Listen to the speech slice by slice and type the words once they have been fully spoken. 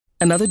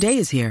Another day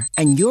is here,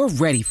 and you're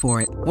ready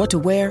for it. What to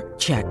wear?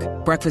 Check.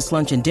 Breakfast,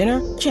 lunch, and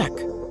dinner? Check.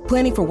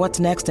 Planning for what's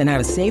next and how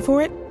to save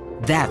for it?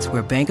 That's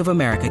where Bank of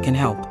America can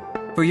help.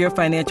 For your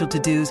financial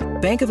to-dos,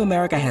 Bank of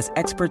America has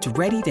experts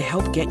ready to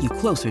help get you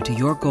closer to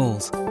your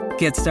goals.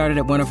 Get started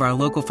at one of our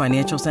local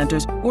financial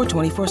centers or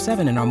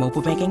 24/7 in our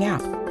mobile banking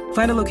app.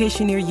 Find a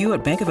location near you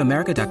at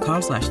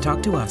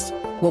bankofamerica.com/talktous.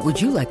 What would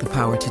you like the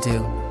power to do?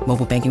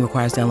 Mobile banking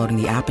requires downloading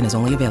the app and is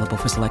only available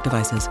for select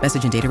devices.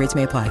 Message and data rates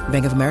may apply.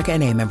 Bank of America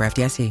N.A., member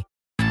FDIC.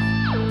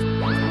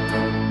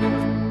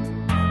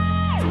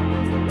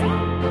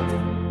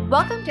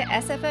 Welcome to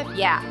SFF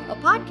Yeah, a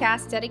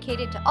podcast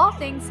dedicated to all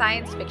things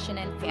science fiction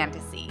and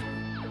fantasy.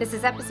 This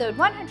is episode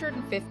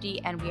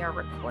 150, and we are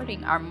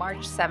recording on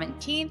March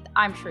 17th.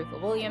 I'm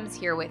Sharifa Williams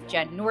here with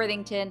Jen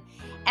Northington,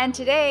 and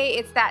today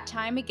it's that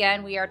time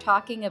again. We are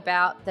talking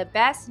about the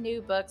best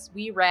new books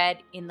we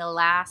read in the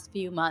last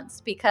few months,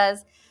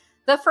 because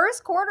the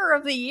first quarter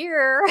of the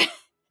year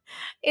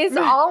is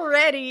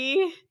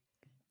already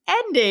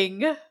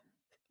ending.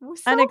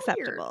 So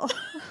unacceptable.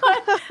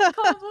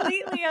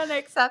 Completely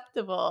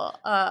unacceptable.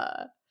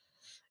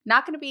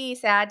 Not going to be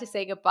sad to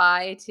say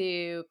goodbye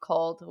to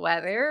cold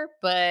weather,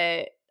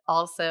 but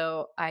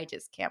also I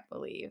just can't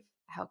believe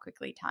how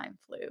quickly time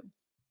flew.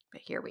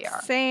 But here we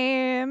are.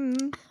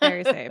 Same.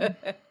 Very same.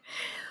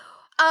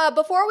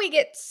 Before we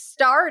get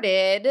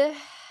started,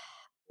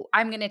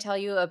 I'm going to tell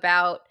you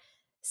about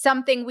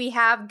something we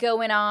have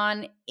going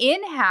on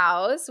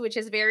in-house, which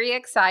is very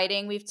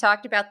exciting. We've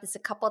talked about this a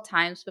couple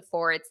times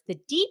before. It's the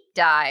Deep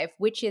Dive,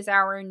 which is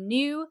our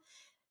new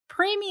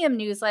premium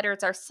newsletter.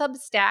 It's our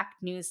Substack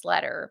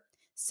newsletter.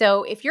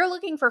 So if you're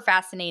looking for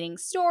fascinating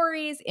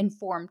stories,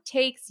 informed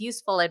takes,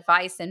 useful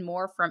advice, and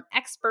more from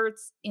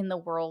experts in the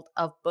world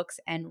of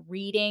books and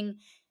reading,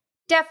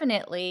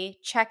 definitely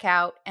check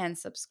out and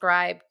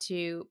subscribe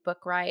to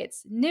Book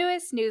Riot's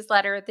newest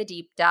newsletter, The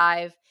Deep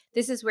Dive.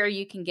 This is where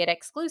you can get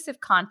exclusive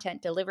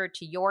content delivered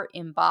to your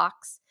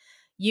inbox.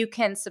 You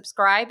can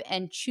subscribe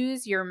and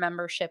choose your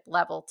membership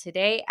level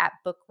today at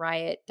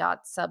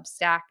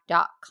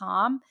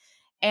bookriot.substack.com.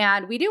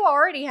 And we do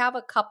already have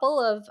a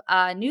couple of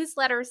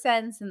newsletter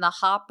sends in the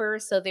hopper,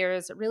 so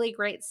there's really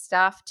great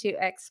stuff to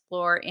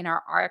explore in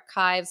our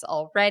archives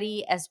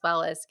already, as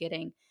well as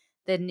getting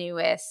the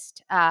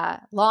newest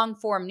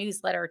long-form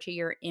newsletter to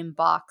your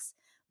inbox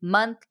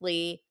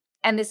monthly.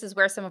 And this is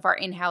where some of our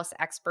in-house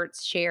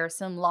experts share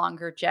some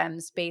longer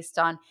gems based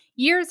on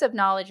years of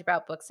knowledge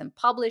about books and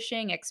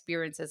publishing,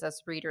 experiences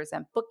as readers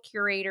and book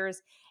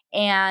curators,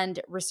 and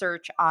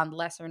research on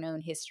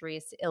lesser-known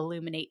histories to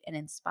illuminate and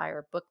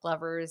inspire book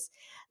lovers.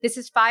 This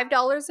is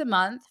 $5 a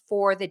month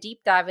for the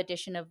Deep Dive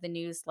edition of the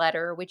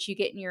newsletter, which you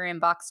get in your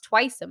inbox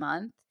twice a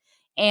month.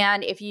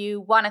 And if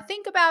you want to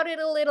think about it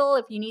a little,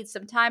 if you need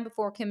some time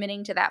before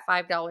committing to that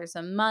 $5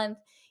 a month,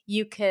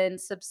 you can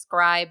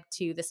subscribe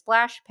to the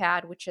Splash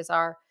Pad, which is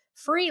our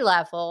free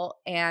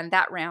level, and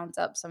that rounds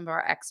up some of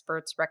our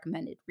experts'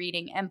 recommended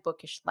reading and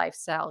bookish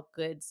lifestyle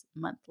goods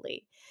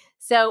monthly.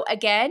 So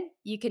again,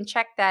 you can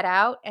check that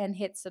out and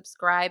hit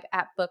subscribe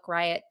at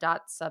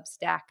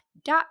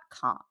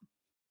bookriot.substack.com.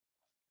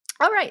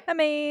 All right.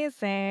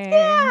 Amazing.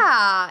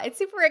 Yeah, it's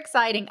super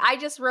exciting. I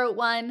just wrote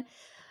one,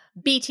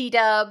 BT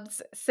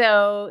Dubs,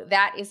 so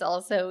that is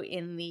also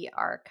in the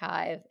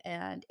archive,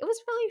 and it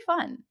was really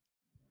fun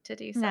to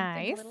do something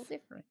a little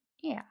different.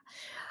 Yeah.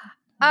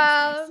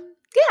 Nice.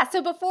 Yeah,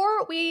 so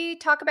before we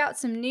talk about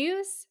some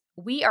news,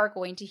 we are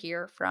going to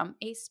hear from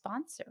a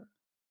sponsor.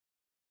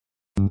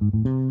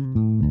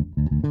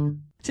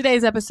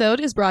 Today's episode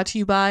is brought to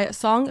you by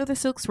Song of the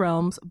Silk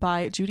Realms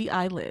by Judy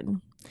I.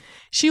 Lin.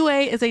 Shue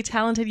is a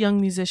talented young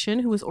musician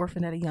who was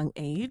orphaned at a young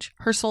age.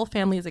 Her soul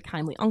family is a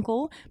kindly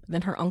uncle, but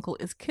then her uncle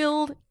is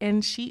killed,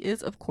 and she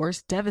is, of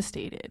course,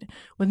 devastated.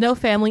 With no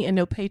family and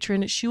no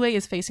patron, Shue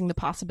is facing the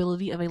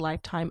possibility of a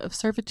lifetime of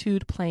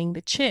servitude playing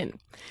the Qin.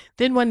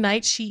 Then one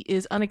night, she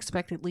is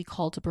unexpectedly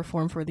called to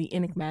perform for the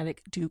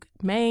enigmatic Duke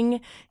Meng.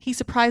 He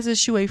surprises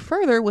Shue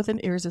further with an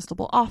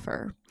irresistible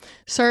offer.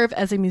 Serve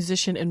as a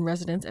musician in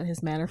residence at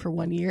his manor for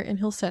 1 year, and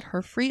he'll set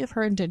her free of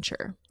her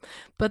indenture.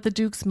 But the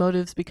Duke's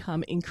motives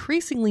become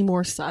increasingly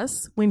more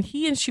sus when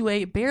he and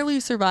Shue barely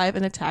survive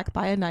an attack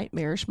by a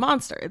nightmarish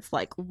monster. It's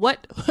like,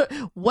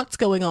 what's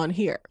going on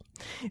here?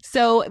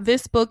 So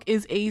this book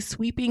is a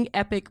sweeping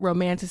epic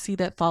romantasy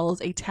that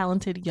follows a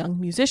talented young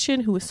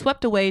musician who is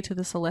swept away to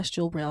the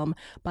celestial realm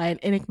by an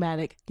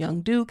enigmatic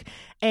young duke.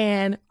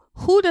 And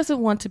who doesn't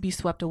want to be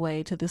swept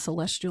away to the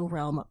celestial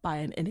realm by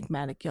an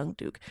enigmatic young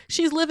duke?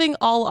 She's living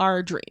all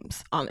our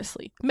dreams,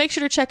 honestly. Make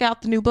sure to check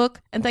out the new book.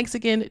 And thanks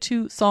again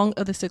to Song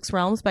of the Six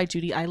Realms by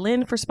Judy I.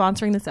 Lin for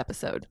sponsoring this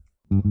episode.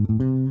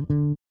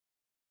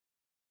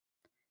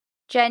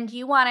 Jen, do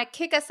you want to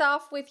kick us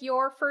off with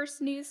your first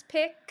news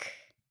pick?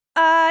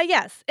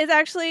 Yes, it's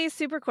actually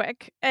super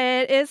quick.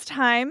 It is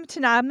time to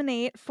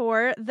nominate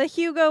for the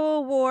Hugo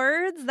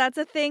Awards. That's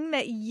a thing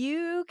that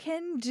you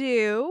can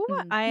do.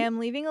 I am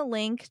leaving a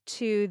link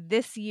to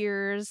this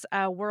year's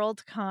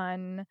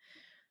Worldcon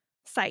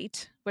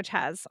site, which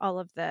has all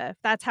of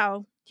that's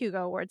how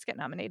Hugo Awards get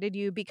nominated,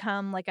 you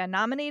become like a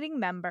nominating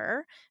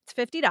member. It's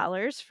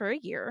 $50 for a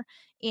year.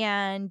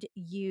 And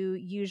you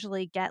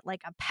usually get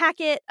like a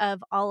packet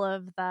of all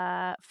of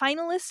the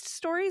finalist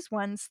stories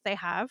once they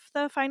have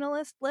the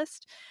finalist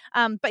list.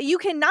 But you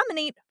can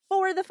nominate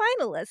for the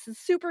finalists. It's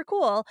super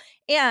cool.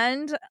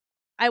 And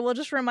I will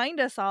just remind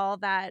us all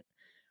that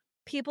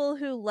people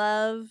who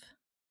love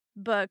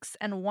books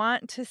and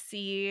want to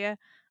see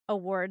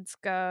awards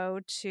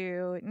go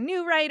to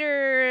new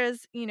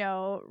writers,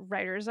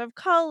 writers of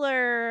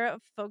color,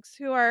 folks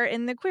who are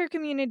in the queer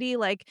community,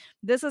 like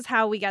this is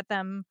how we get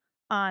them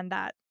on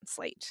that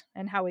slate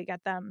and how we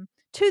get them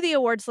to the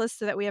awards list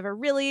so that we have a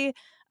really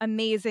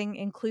amazing,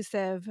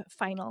 inclusive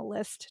final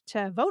list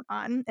to vote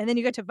on. And then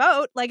you get to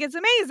vote. Like, it's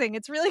amazing.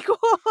 It's really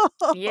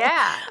cool.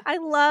 Yeah. I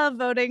love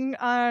voting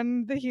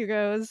on the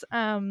Hugos.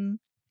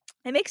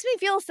 It makes me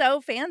feel so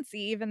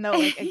fancy, even though,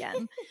 like,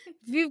 again,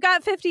 if you've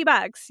got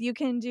 $50, you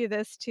can do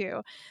this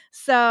too.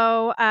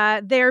 So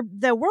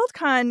the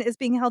Worldcon is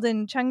being held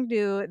in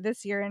Chengdu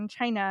this year in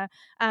China.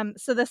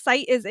 So the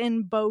site is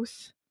in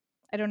both,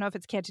 I don't know if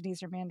it's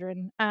Cantonese or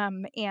Mandarin,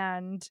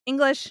 and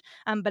English,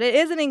 but it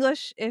is in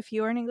English. If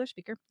you are an English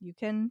speaker, you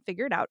can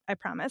figure it out, I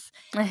promise.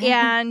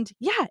 And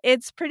yeah,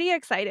 it's pretty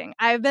exciting.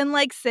 I've been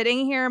like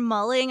sitting here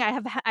mulling. I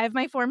have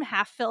my form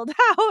half filled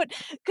out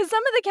because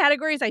some of the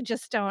categories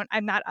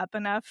I'm not up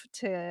enough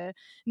to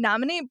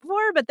nominate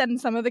for, but then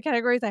some of the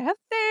categories I have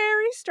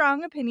very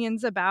strong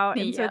opinions about.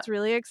 And so it's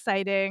really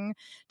exciting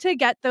to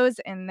get those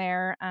in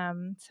there.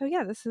 So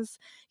yeah,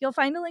 you'll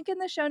find a link in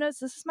the show notes.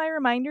 This is my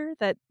reminder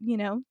that,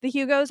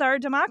 the Hugos are a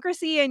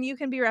democracy and you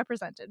can be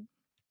represented.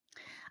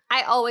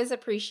 I always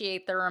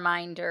appreciate the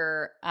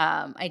reminder.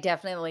 I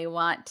definitely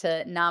want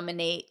to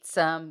nominate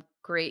some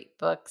great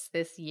books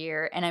this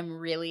year, and I'm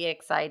really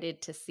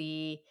excited to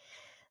see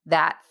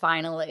that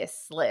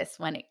finalist list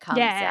when it comes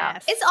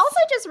out. It's also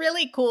just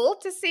really cool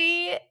to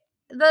see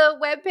the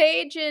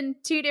webpage in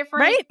 2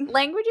 different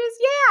languages.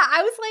 Yeah,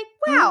 I was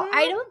like, wow,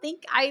 I don't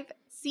think I've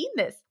seen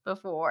this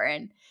before,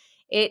 and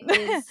it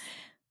is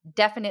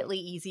definitely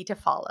easy to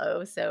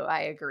follow. So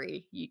I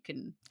agree. You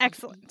can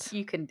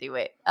do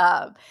it.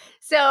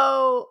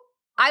 So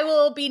I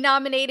will be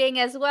nominating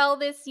as well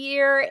this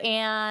year,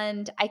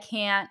 and I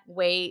can't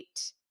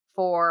wait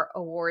for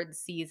awards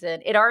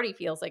season. It already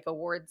feels like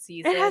awards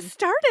season. It has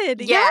started.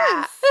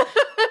 Yeah.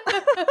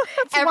 Yes.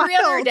 Every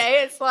other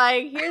day it's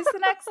like, here's the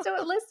next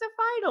list of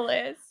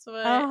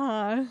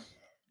finalists.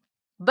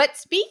 But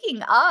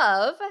speaking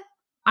of,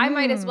 I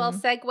might as well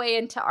segue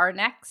into our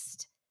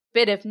next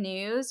bit of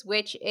news,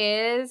 which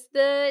is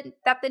that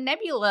the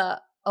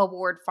Nebula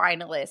Award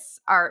finalists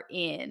are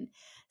in.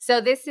 So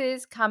this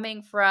is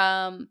coming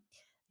from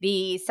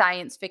the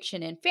Science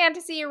Fiction and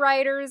Fantasy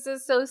Writers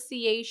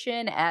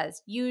Association,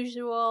 as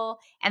usual.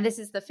 And this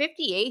is the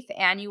 58th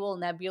annual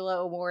Nebula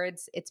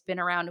Awards. It's been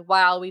around a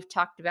while. We've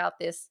talked about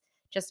this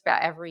just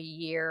about every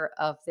year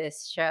of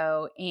this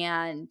show.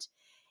 And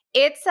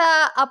it's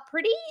a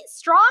pretty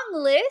strong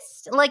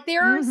list. Like,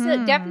 there are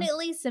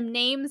definitely some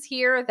names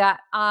here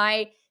that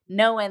I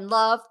know and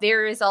love.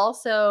 There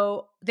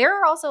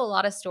are also a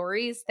lot of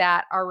stories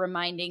that are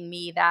reminding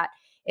me that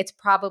it's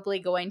probably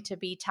going to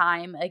be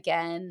time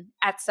again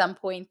at some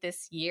point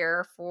this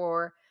year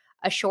for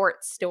a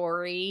short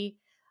story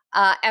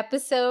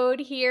episode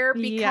here,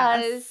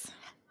 because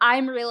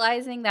I'm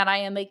realizing that I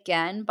am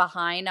again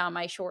behind on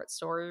my short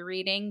story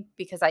reading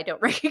because I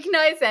don't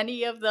recognize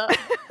any of the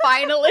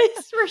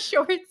finalists for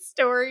short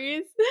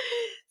stories.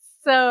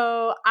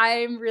 So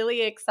I'm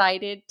really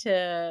excited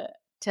to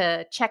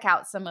check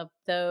out some of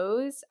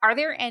those. Are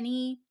there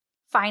any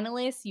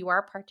finalists you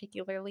are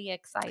particularly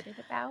excited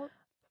about?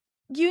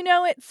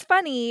 It's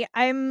funny.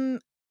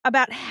 I'm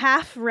about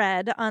half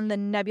read on the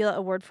Nebula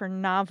Award for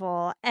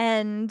Novel,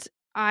 and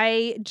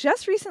I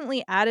just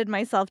recently added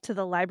myself to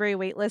the library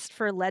waitlist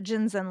for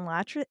Legends and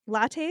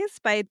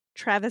Lattes by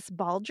Travis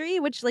Baldree,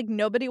 which like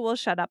nobody will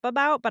shut up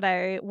about, but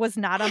I was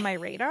not on my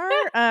radar.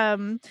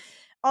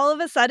 All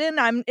of a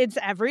sudden it's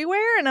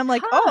everywhere, and I'm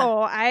like,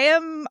 I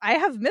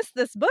have missed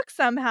this book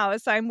somehow.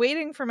 So I'm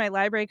waiting for my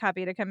library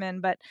copy to come in.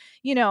 But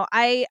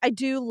I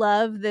do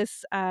love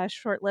this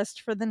short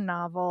list for the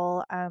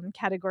novel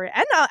category.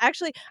 And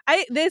actually,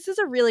 this is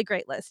a really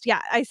great list. Yeah,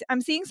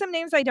 I'm seeing some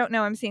names I don't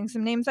know. I'm seeing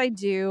some names I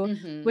do,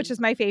 which is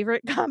my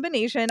favorite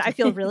combination. I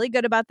feel really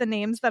good about the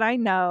names that I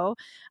know,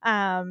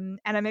 and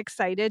I'm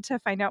excited to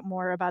find out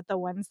more about the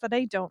ones that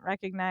I don't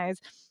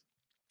recognize.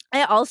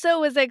 I also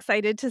was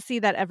excited to see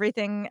that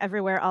Everything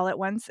Everywhere All at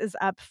Once is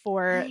up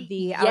for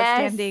the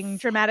Outstanding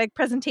Dramatic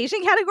Presentation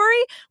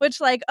category,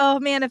 which, like, oh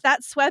man, if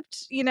that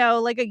swept,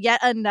 like yet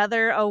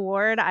another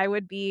award, I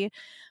would be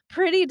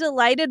pretty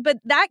delighted. But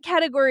that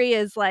category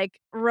is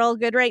like real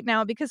good right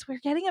now because we're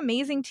getting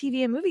amazing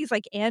TV and movies.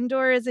 Like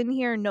Andor is in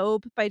here,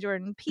 Nope by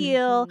Jordan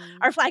Peele,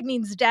 Our Flag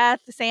Means Death,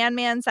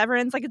 Sandman,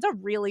 Severance. Like, it's a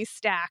really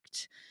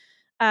stacked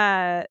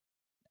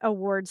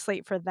award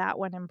slate for that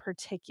one in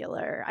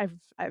particular.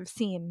 I've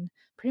seen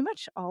pretty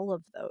much all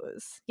of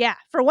those. Yeah,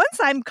 for once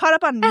I'm caught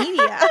up on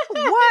media.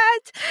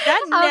 What?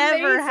 That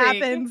never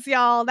Amazing. happens,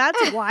 y'all.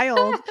 That's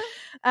wild.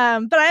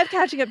 But I have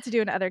catching up to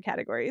do in other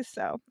categories,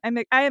 so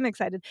I am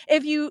excited.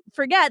 If you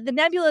forget, the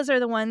Nebulas are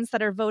the ones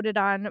that are voted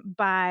on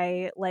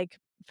by like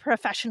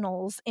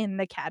professionals in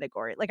the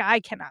category. Like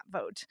I cannot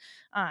vote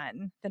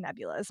on the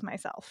Nebulas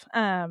myself.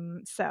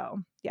 So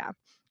yeah.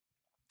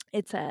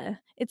 It's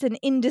an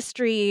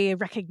industry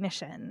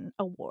recognition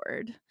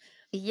award.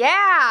 Yeah,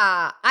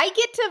 I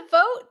get to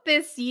vote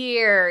this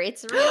year.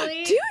 It's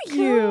really Do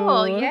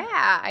cool. you? Yeah,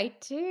 I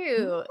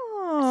do.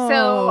 Oh,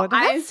 So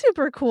that's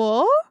super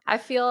cool. I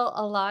feel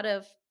a lot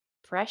of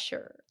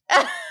pressure.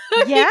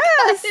 Yes.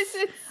 Because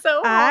it's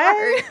so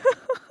hard.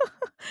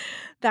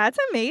 That's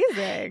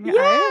amazing.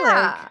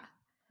 Yeah.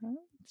 I'm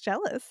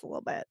jealous a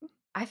little bit.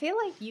 I feel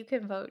like you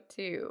can vote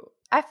too.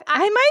 I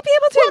might be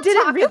able to. We'll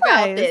didn't talk realize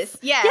about this.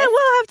 Yes. Yeah,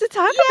 we'll have to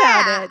talk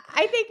about it.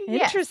 I think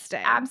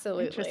Interesting. Yes,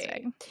 absolutely.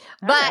 Interesting.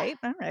 But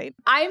all right.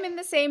 I'm in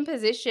the same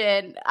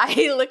position.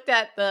 I looked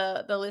at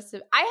the list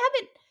of.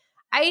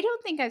 I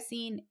don't think I've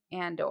seen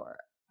Andor.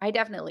 I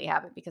definitely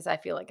haven't because I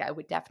feel like I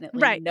would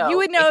definitely know. You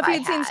would know if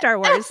you'd seen Star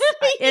Wars.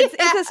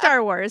 It's a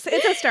Star Wars.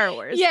 It's a Star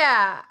Wars.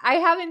 Yeah, I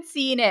haven't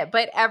seen it,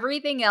 but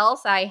everything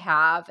else I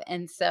have,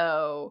 and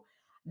so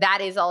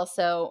that is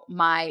also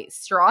my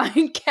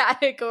strong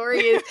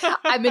category.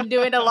 I've been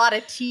doing a lot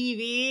of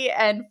TV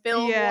and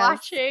film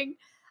watching,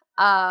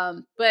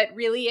 but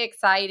really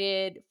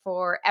excited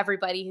for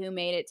everybody who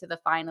made it to the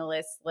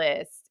finalist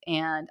list,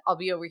 and I'll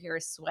be over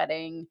here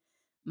sweating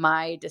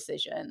my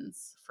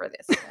decisions for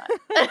this one.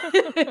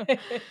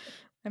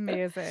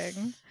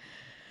 Amazing.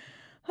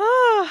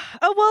 Oh,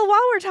 well,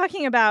 while we're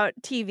talking about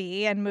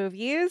TV and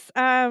movies,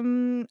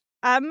 I'm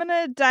going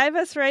to dive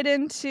us right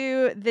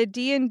into the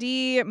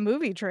D&D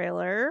movie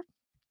trailer.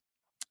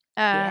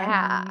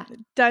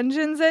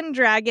 Dungeons and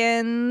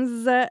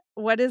Dragons.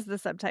 What is the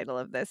subtitle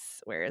of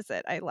this? Where is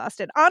it? I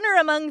lost it. Honor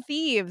Among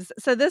Thieves.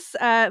 So this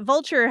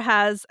Vulture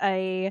has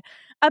a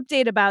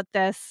update about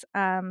this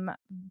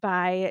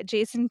by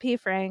Jason P.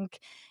 Frank.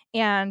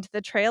 And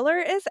the trailer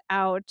is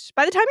out.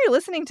 By the time you're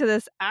listening to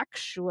this,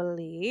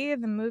 actually,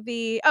 the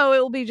movie, it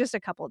will be just a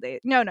couple days.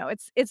 No,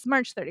 it's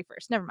March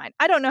 31st. Never mind.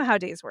 I don't know how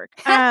days work.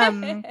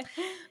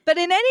 But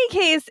in any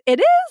case, it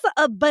is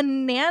a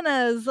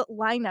bananas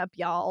lineup,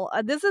 y'all.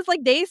 This is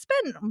like, they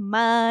spend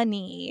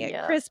money.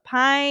 Yeah. Chris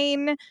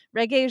Pine,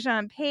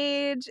 Regé-Jean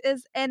Page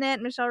is in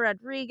it, Michelle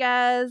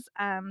Rodriguez,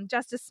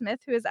 Justice Smith,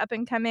 who is up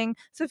and coming.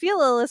 Sophia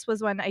Lillis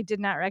was one I did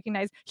not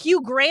recognize.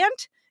 Hugh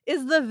Grant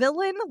is the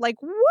villain.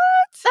 Like, what?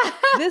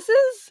 This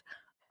is,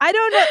 I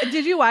don't know.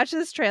 Did you watch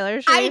this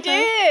trailer,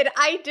 Sharifa?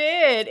 I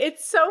did.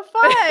 It's so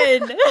fun.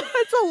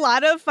 It's a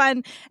lot of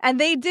fun. And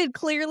they did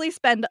clearly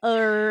spend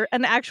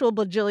an actual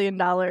bajillion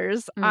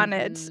dollars on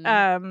it.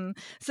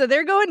 So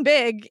they're going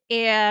big,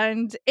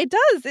 and it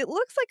does. It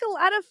looks like a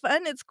lot of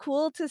fun. It's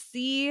cool to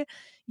see,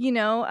 you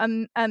know, a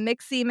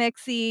mixy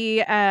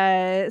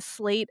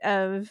slate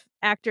of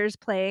actors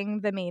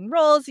playing the main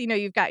roles. You know,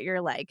 you've got your,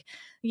 like,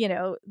 you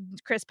know,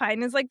 Chris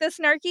Pine is like the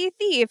snarky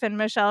thief, and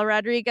Michelle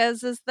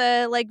Rodriguez is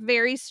the like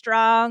very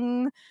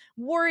strong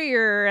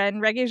warrior,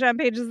 and Regé-Jean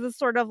Page is the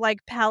sort of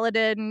like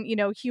paladin, you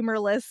know,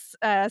 humorless,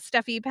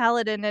 stuffy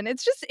paladin, and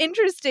it's just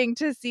interesting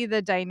to see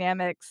the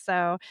dynamics.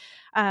 So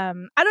I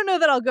don't know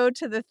that I'll go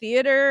to the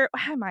theater.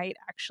 I might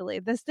actually.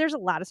 There's a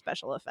lot of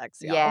special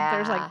effects, y'all. Yeah.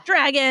 There's like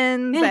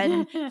dragons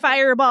and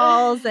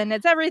fireballs, and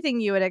it's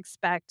everything you would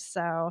expect.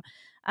 So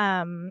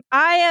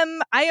I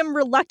am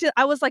reluctant.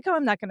 I was like,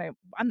 I'm not gonna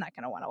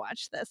want to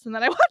watch this, and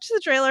then I watched the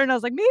trailer and I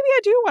was like, maybe I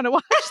do want to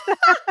watch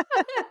that.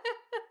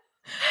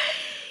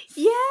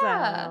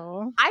 Yeah,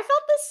 so. I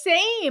felt the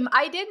same.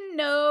 I didn't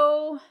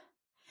know.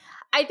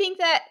 I think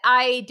that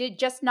I did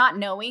just not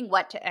knowing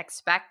what to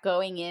expect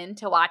going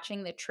into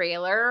watching the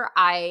trailer.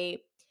 I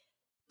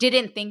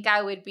didn't think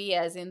I would be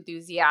as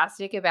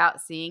enthusiastic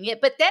about seeing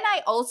it. But then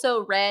I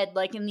also read,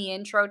 like, in the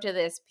intro to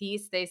this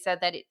piece, they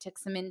said that it took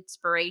some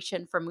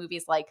inspiration from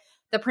movies like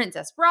The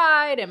Princess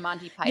Bride and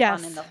Monty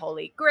Python and the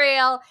Holy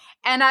Grail.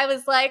 And I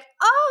was like,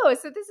 oh,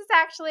 so this is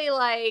actually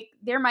like,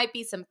 there might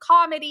be some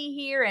comedy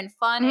here and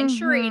fun. And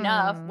sure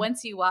enough,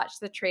 once you watch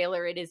the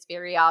trailer, it is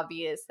very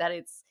obvious that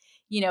it's,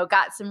 you know,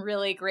 got some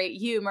really great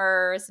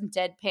humor, some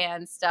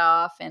deadpan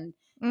stuff, and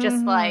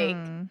just like,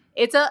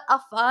 it's a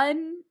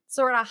fun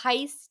sort of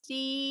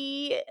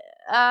heisty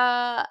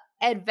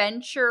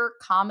adventure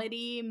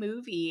comedy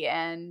movie.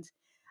 And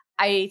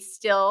I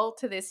still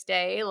to this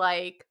day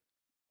like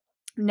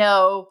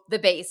know the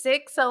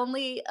basics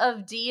only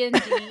of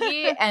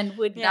D&D and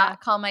would not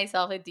call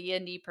myself a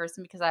D&D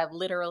person because I've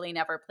literally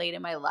never played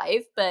in my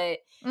life. But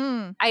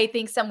I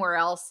think somewhere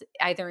else,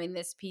 either in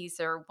this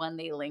piece or one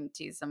they linked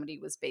to, somebody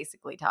was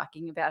basically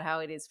talking about how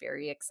it is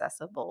very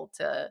accessible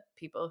to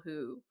people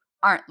who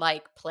aren't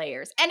like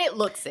players, and it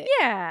looks it.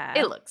 Yeah,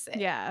 it looks it.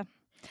 Yeah.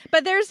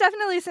 But there's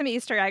definitely some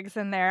Easter eggs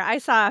in there. I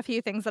saw a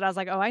few things that I was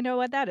like, oh, I know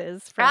what that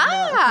is. From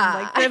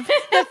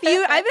the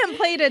few. I haven't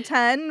played a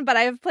ton, but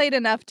I've played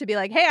enough to be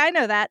like, hey, I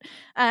know that.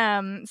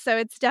 So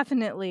it's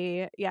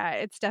definitely,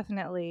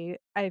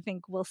 I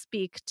think will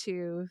speak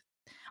to,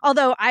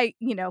 although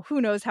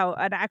who knows how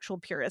an actual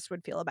purist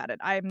would feel about it.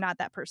 I'm not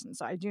that person,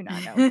 so I do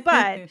not know.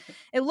 But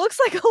it looks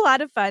like a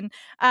lot of fun.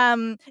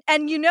 And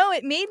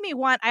it made me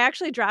want, I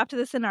actually dropped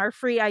this in our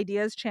free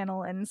ideas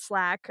channel in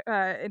Slack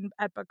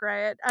at Book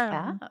Riot.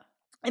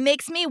 It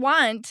makes me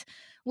want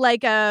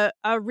like a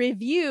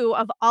review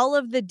of all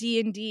of the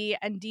D&D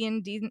and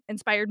D&D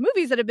inspired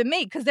movies that have been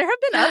made, because there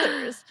have been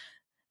others.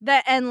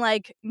 That and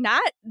like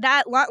not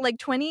that long, like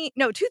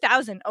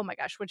 2000. Oh my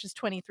gosh, which is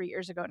 23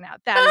 years ago now.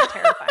 That is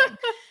terrifying.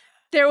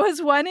 There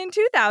was one in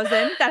 2000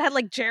 that had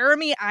like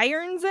Jeremy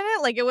Irons in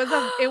it. Like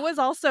it was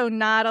also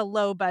not a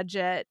low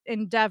budget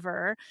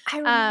endeavor. I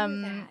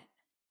remember that.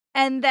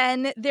 And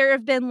then there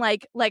have been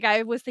like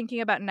I was thinking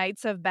about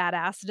Knights of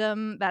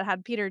Badassdom that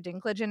had Peter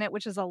Dinklage in it,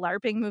 which is a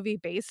LARPing movie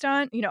based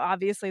on,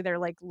 obviously they're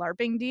like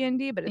LARPing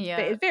D&D, but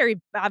it's very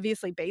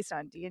obviously based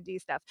on D&D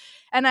stuff.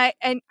 And I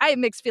have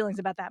mixed feelings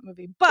about that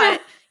movie.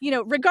 But,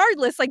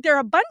 regardless, like there are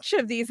a bunch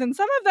of these and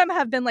some of them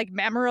have been like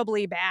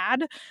memorably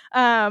bad.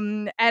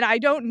 And I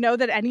don't know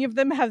that any of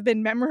them have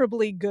been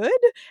memorably good,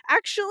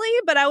 actually.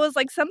 But I was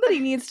like, somebody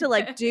needs to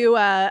like do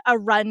a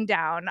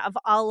rundown of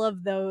all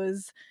of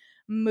those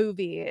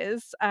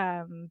movies,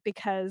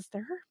 because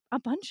there are a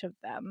bunch of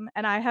them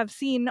and I have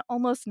seen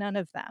almost none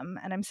of them,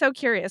 and I'm so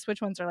curious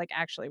which ones are like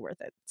actually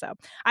worth it. So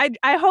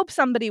I hope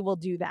somebody will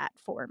do that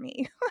for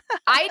me.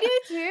 I do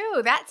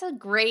too. That's a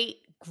great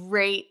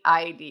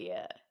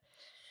idea.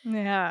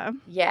 Yeah.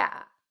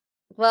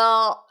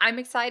 Well, I'm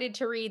excited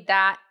to read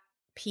that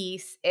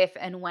piece if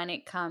and when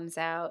it comes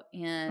out,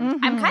 and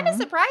I'm kind of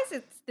surprised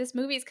this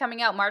movie is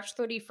coming out March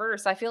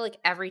 31st. I feel like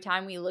every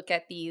time we look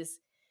at these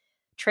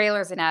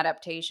trailers and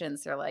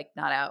adaptations, they're like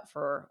not out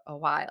for a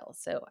while,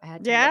 so I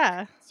had to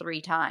look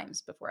 3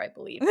 times before I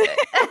believed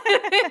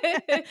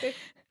it.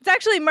 It's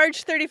actually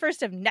March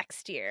 31st of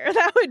next year.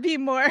 That would be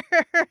more.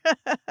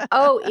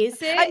 Oh,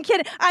 is it? I'm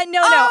kidding. I'm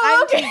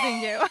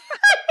teasing you.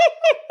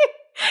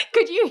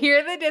 Could you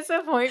hear the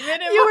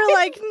disappointment? You were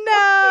like,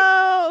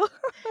 no.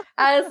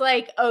 I was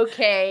like,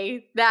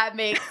 okay, that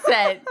makes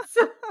sense.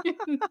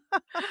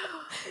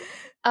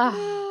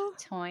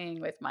 Toying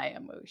with my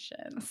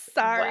emotions.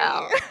 Sorry.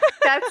 Well,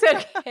 that's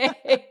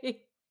okay.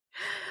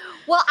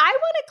 Well, I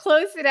want to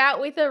close it out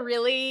with a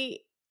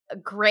really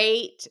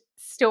great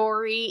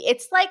story.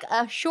 It's like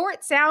a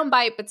short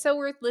soundbite, but so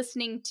worth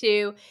listening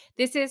to.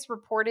 This is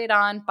reported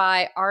on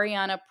by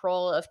Ariana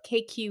Prohl of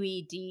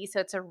KQED.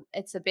 So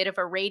it's a bit of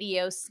a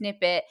radio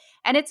snippet.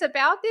 And it's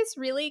about this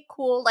really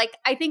cool, like,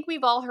 I think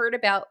we've all heard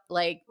about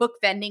like book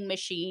vending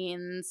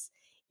machines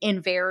in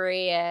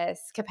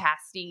various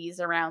capacities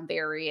around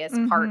various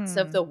parts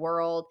of the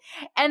world.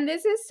 And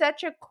this is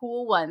such a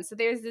cool one. So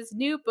there's this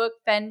new book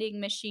vending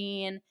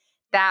machine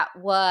that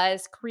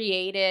was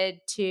created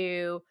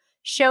to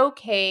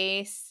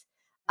showcase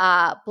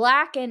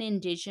Black and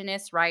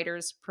Indigenous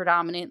writers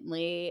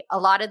predominantly. A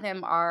lot of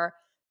them are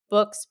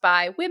books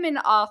by women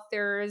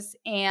authors,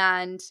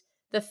 and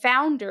the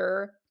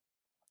founder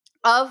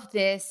of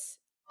this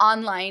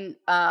online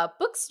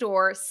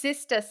bookstore,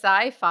 Sista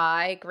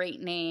Sci-Fi,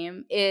 great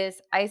name,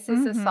 is Isis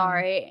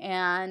Asari.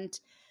 And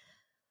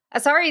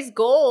Asari's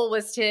goal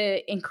was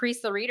to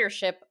increase the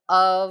readership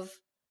of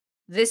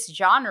this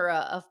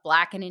genre of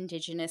Black and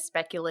Indigenous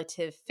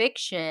speculative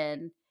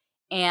fiction,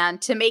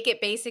 and to make it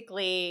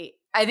basically,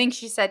 I think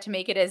she said, to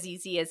make it as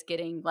easy as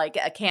getting like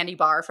a candy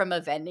bar from a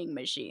vending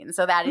machine.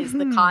 So that is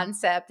the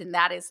concept and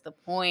that is the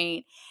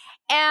point.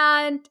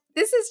 And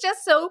this is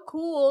just so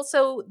cool.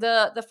 So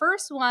the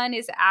first one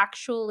is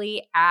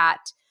actually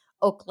at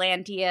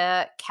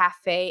Oaklandia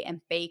Cafe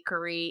and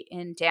Bakery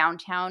in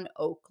downtown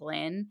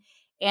Oakland.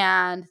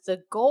 And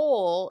the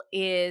goal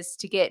is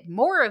to get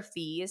more of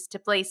these, to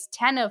place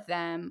 10 of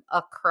them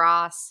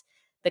across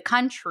the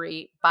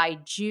country by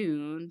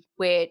June,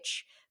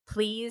 which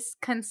please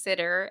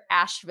consider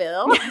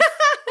Asheville.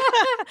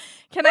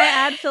 Can I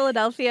add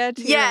Philadelphia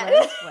to your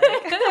list?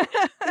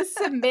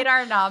 Submit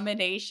our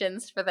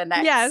nominations for the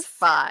next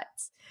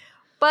spots.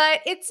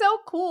 But it's so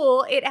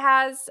cool. It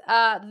has,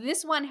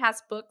 this one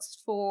has books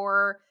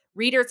for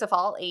readers of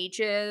all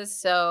ages.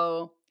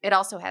 So it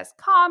also has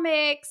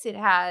comics. It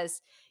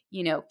has,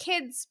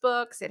 kids'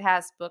 books. It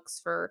has books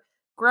for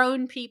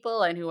grown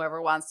people and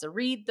whoever wants to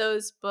read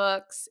those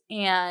books.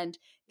 And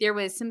there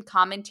was some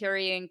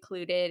commentary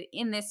included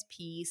in this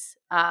piece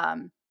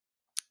from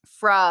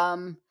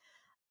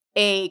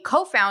a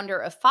co-founder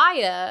of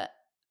FIYAH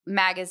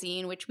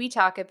magazine, which we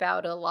talk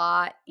about a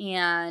lot.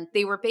 And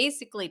they were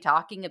basically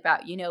talking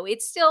about,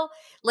 it's still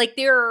like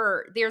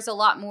there's a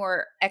lot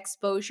more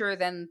exposure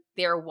than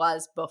there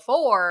was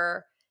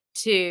before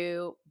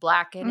to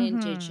Black and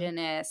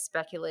Indigenous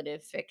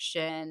speculative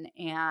fiction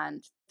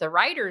and the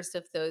writers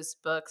of those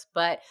books.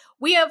 But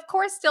we, of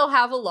course, still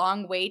have a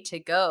long way to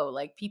go.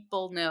 Like,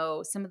 people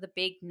know some of the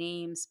big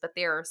names, but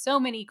there are so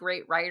many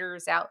great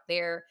writers out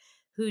there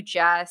who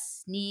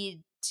just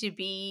need to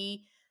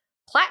be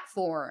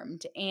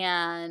platformed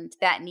and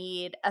that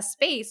need a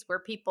space where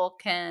people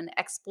can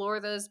explore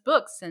those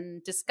books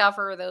and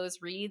discover those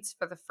reads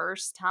for the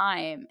first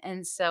time.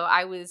 And so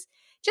I was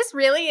just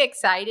really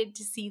excited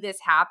to see this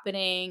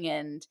happening.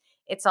 And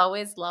it's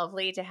always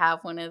lovely to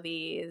have one of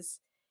these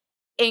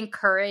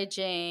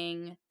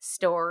encouraging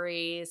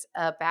stories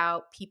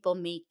about people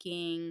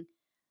making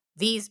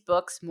these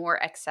books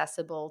more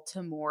accessible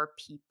to more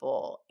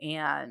people.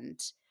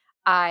 And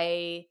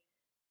I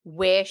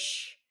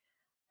wish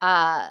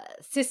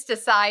Sista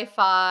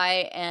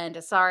Sci-Fi and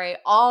Asari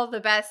all the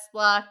best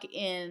luck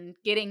in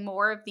getting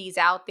more of these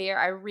out there.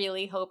 I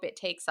really hope it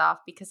takes off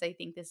because I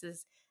think this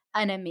is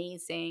an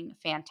amazing,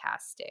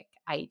 fantastic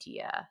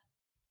idea.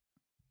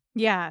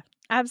 Yeah,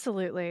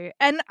 absolutely.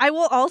 And I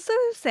will also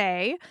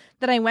say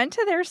that I went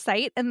to their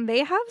site and they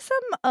have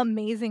some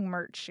amazing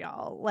merch,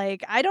 y'all.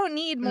 Like, I don't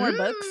need more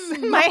books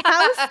in my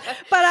house,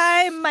 but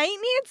I might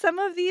need some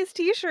of these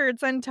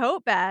t-shirts and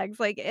tote bags.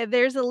 Like,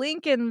 there's a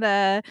link in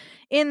the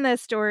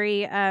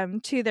story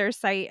to their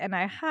site, and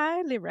I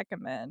highly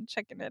recommend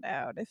checking it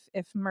out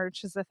if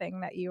merch is a thing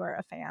that you are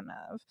a fan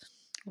of.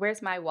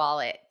 Where's my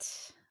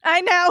wallet?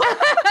 I know.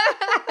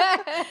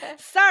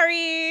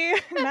 Sorry.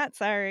 Not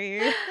sorry.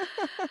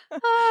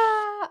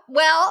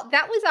 Well,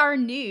 that was our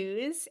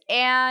news.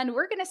 And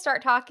we're going to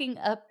start talking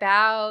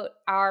about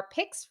our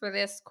picks for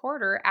this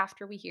quarter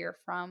after we hear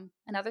from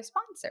another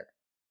sponsor.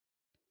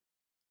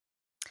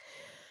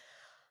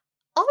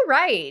 All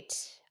right.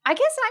 I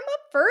guess I'm up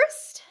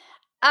first.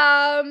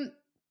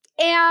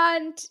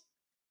 And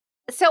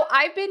so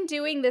I've been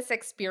doing this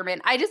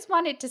experiment. I just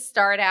wanted to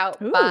start out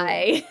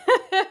by...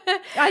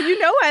 You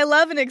know I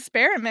love an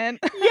experiment.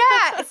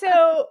 Yeah.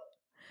 So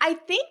I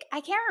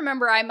can't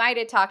remember, I might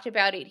have talked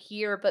about it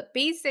here, but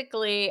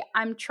basically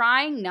I'm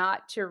trying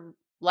not to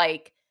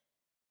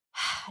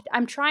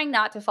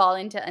fall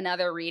into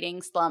another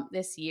reading slump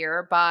this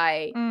year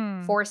by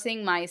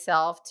forcing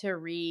myself to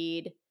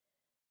read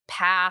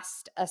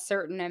past a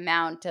certain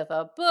amount of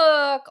a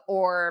book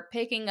or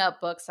picking up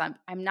books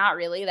I'm not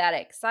really that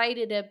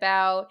excited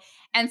about.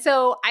 And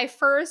so I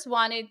first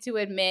wanted to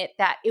admit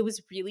that it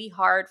was really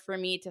hard for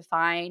me to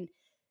find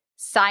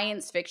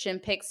science fiction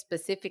picks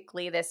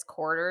specifically this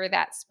quarter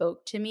that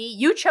spoke to me.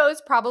 You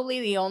chose probably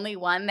the only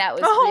one that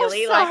was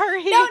really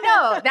sorry.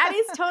 No, that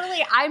is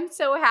totally, I'm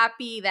so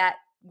happy that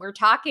we're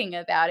talking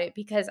about it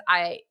because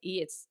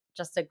it's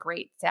just a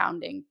great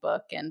sounding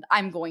book and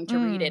I'm going to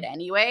read it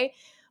anyway.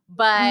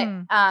 But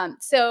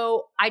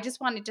so I just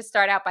wanted to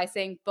start out by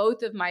saying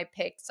both of my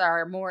picks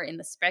are more in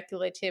the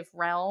speculative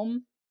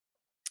realm.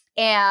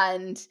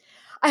 And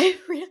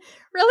I've really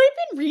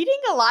been reading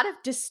a lot of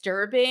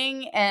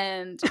disturbing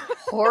and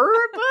horror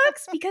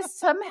books because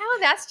somehow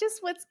that's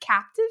just what's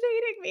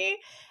captivating me.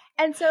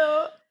 And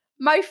so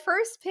my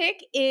first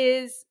pick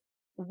is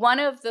one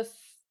of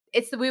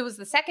it was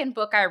the second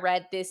book I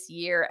read this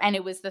year, and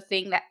it was the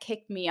thing that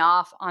kicked me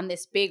off on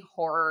this big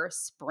horror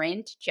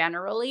sprint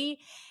generally.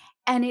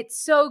 And it's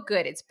so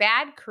good. It's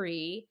Bad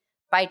Cree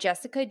by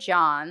Jessica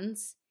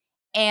Johns.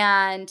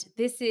 And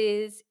this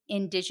is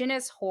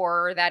Indigenous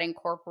horror that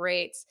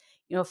incorporates,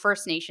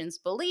 First Nations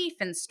belief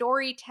and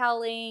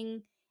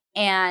storytelling.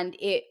 And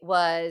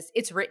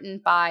it's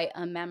written by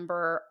a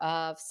member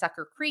of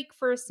Sucker Creek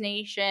First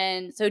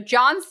Nation. So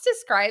Johns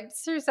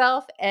describes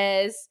herself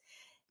as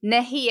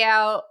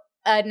Nehiyaw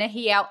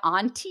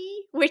auntie,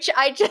 which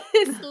I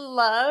just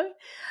love.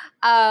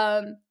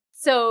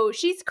 So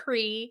she's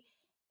Cree.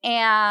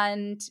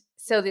 And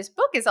so this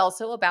book is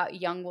also about a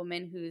young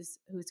woman who's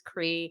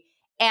Cree,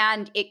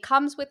 and it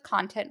comes with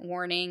content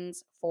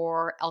warnings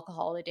for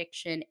alcohol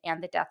addiction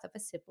and the death of a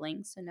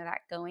sibling. So know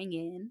that going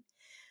in.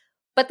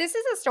 But this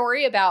is a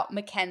story about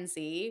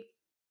Mackenzie,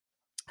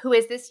 who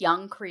is this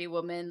young Cree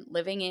woman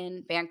living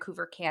in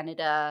Vancouver,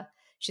 Canada.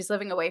 She's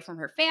living away from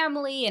her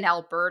family in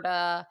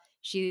Alberta.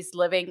 She's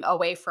living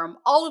away from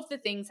all of the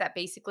things that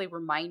basically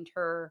remind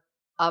her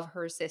of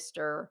her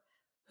sister,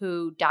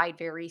 who died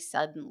very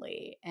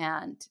suddenly.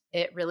 And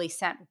it really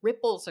sent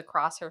ripples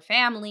across her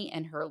family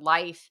and her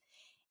life.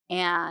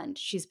 And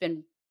she's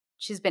been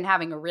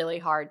having a really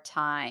hard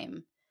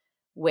time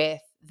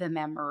with the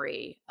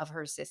memory of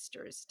her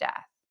sister's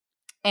death.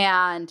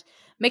 And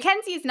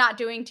Mackenzie's not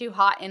doing too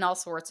hot in all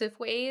sorts of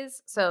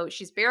ways. So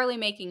she's barely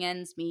making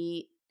ends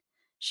meet.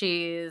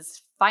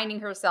 She's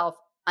finding herself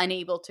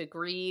unable to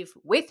grieve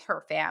with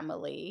her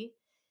family.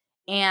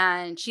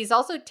 And she's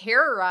also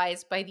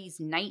terrorized by these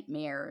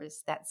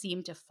nightmares that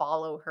seem to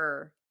follow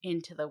her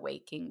into the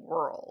waking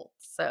world.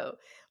 So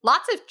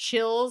lots of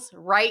chills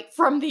right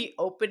from the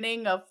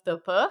opening of the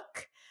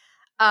book,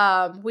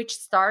 which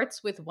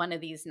starts with one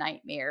of these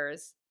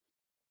nightmares.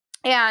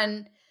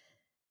 And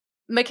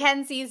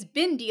Mackenzie's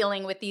been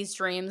dealing with these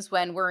dreams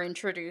when we're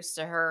introduced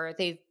to her.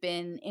 They've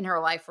been in her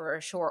life for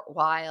a short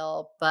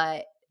while,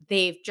 but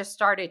they've just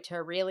started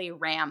to really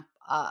ramp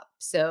up.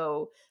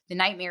 So the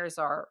nightmares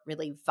are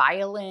really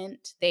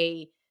violent.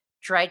 They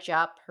dredge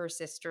up her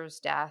sister's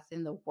death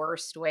in the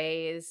worst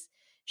ways.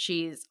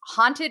 She's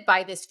haunted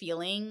by this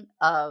feeling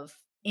of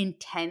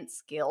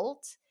intense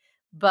guilt,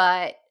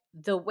 but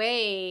the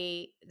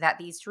way that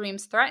these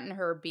dreams threaten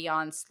her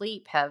beyond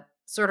sleep have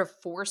sort of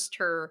forced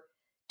her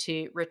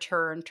to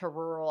return to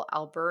rural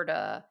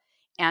Alberta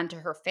and to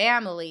her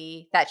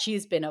family that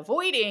she's been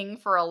avoiding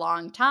for a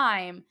long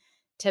time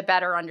to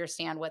better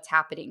understand what's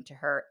happening to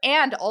her.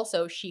 And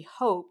also, she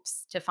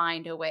hopes to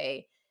find a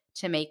way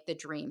to make the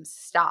dreams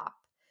stop.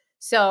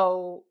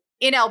 So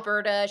in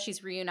Alberta,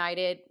 she's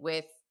reunited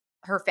with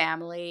her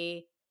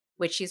family,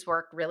 which she's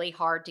worked really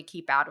hard to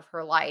keep out of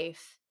her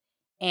life.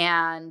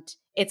 And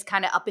it's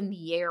kind of up in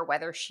the air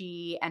whether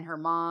she and her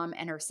mom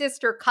and her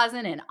sister,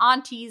 cousin, and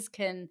aunties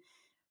can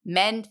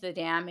mend the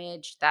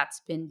damage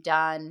that's been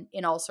done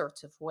in all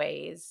sorts of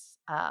ways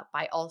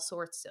by all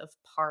sorts of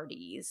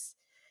parties.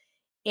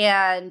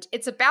 And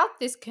it's about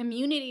this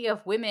community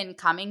of women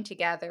coming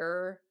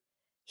together,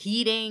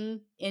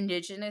 heeding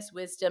Indigenous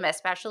wisdom,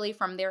 especially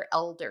from their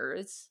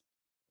elders.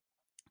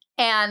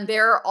 And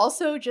there are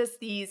also just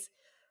these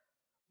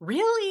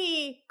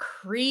really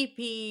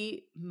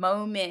creepy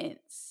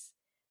moments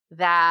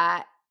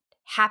that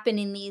happen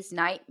in these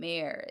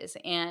nightmares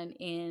and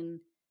in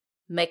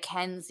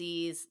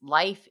Mackenzie's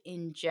life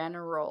in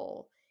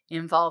general,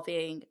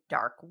 involving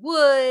dark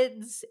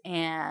woods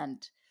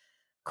and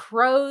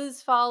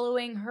crows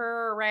following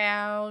her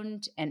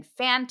around and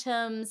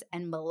phantoms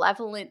and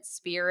malevolent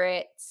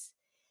spirits.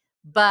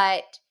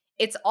 But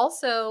it's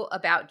also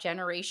about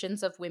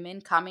generations of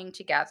women coming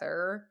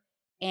together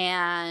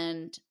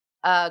and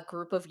a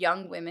group of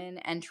young women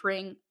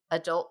entering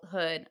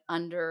adulthood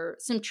under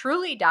some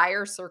truly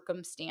dire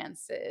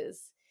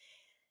circumstances.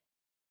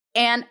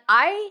 And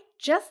I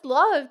just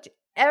loved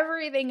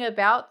everything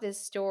about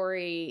this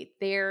story.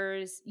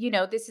 There's,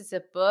 this is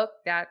a book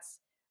that's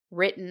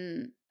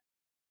written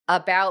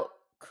about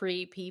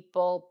Cree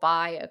people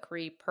by a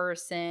Cree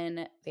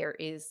person. There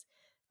is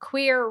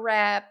queer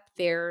rep.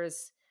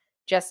 There's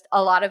just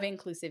a lot of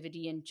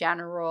inclusivity in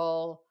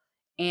general.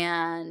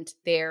 And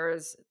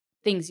there's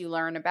things you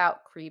learn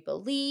about Cree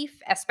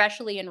belief,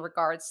 especially in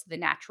regards to the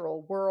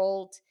natural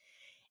world.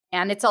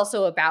 And it's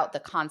also about the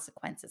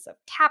consequences of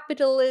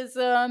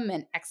capitalism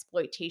and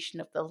exploitation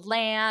of the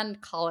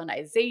land,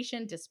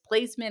 colonization,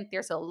 displacement.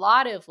 There's a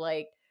lot of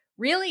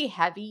really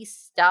heavy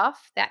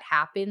stuff that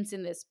happens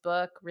in this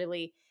book,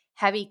 really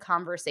heavy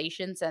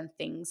conversations and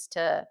things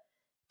to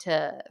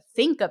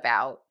think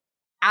about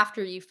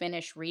after you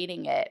finish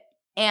reading it.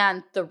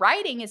 And the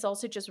writing is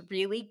also just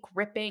really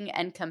gripping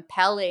and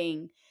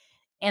compelling.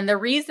 And the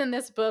reason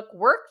this book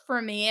worked for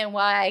me and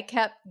why I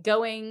kept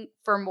going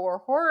for more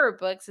horror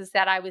books is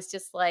that I was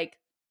just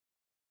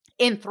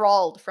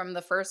enthralled from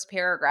the first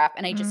paragraph,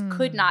 and I just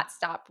could not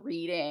stop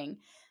reading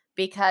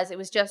because it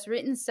was just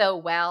written so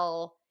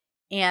well.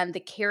 And the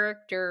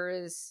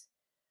characters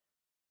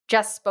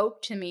just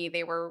spoke to me.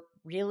 They were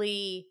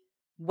really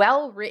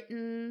well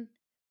written,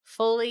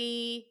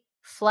 fully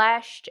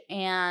fleshed.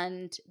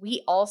 And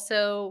we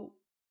also,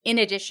 in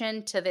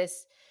addition to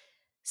this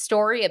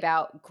story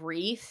about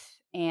grief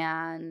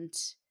and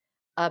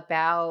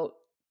about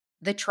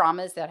the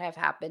traumas that have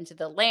happened to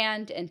the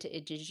land and to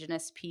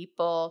Indigenous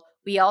people,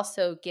 we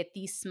also get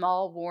these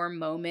small, warm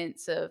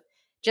moments of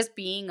just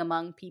being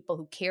among people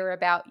who care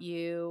about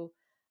you,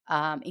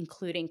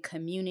 including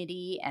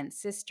community and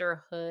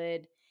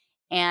sisterhood.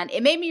 And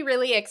it made me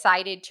really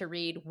excited to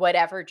read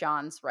whatever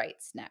Johns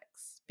writes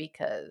next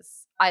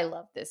because I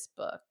love this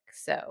book.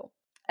 So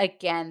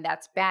again,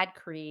 that's Bad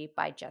Cree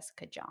by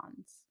Jessica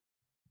Johns.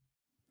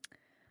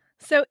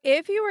 So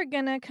if you were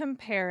going to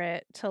compare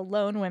it to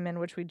Lone Women,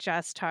 which we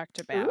just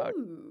talked about,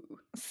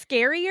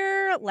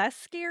 scarier, less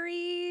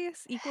scary,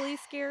 equally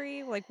scary?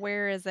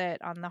 Where is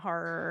it on the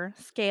horror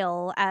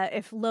scale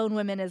if Lone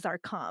Women is our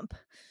comp?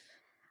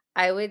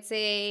 I would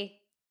say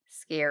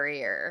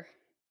scarier.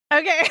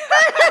 Okay.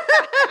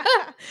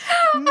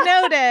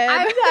 Noted.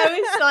 I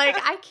was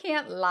I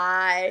can't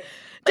lie.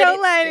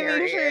 Don't lie to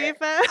me,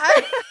 Sharifa.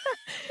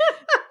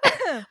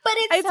 But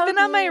it's so been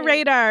on my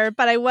radar,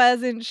 but I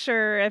wasn't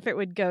sure if it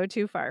would go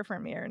too far for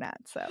me or not.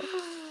 So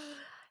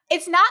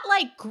it's not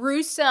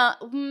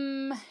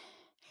gruesome.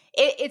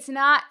 It's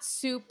not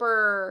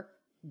super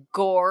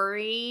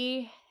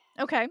gory.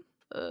 Okay.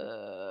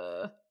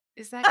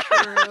 Is that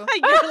true?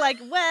 You're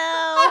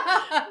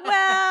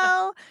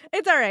well,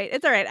 it's all right.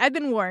 It's all right. I've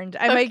been warned.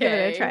 I might give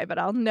it a try, but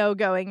I'll know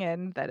going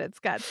in that it's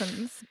got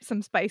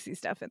some spicy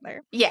stuff in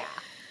there. Yeah.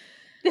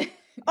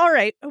 All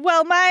right.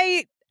 Well,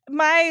 my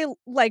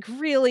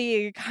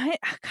really kind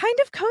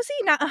of cozy,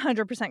 not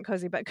 100%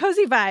 cozy, but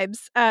cozy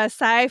vibes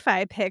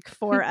sci-fi pick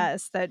for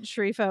us that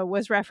Sharifa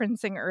was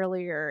referencing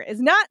earlier is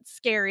not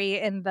scary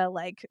in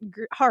the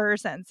horror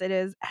sense.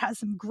 It has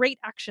some great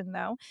action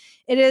though.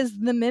 It is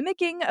The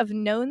Mimicking of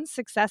Known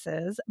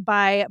Successes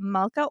by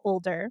Malka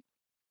Older.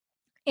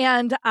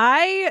 And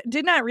I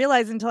did not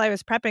realize until I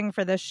was prepping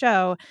for this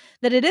show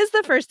that it is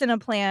the first in a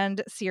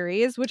planned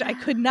series, which I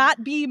could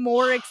not be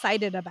more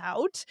excited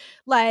about.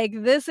 I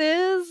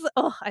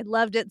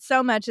loved it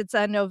so much. It's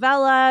a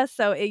novella,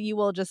 so you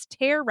will just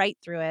tear right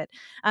through it.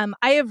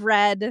 I have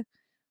read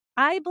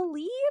I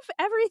believe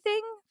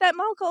everything that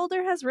Malka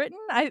Older has written,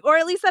 or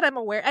at least that I'm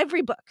aware.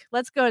 Every book.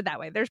 Let's go that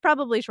way. There's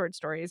probably short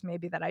stories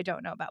maybe that I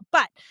don't know about,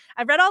 but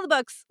I've read all the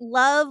books.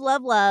 Love,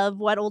 love, love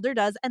what Older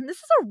does, and this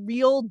is a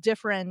real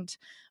different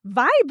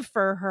vibe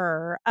for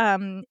her.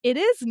 It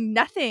is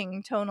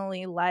nothing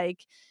tonally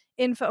like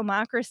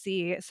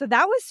Infomocracy, so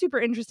that was super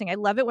interesting. I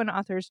love it when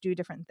authors do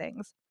different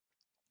things.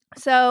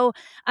 So,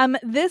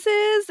 this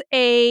is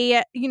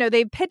they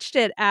pitched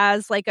it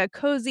as like a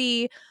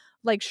cozy,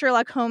 like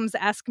Sherlock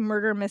Holmes-esque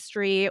murder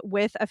mystery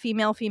with a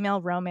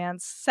female-female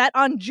romance set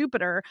on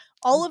Jupiter.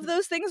 All of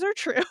those things are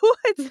true.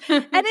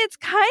 And it's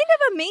kind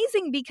of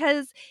amazing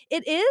because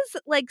it is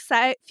like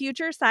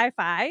future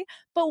sci-fi,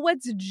 but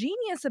what's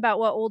genius about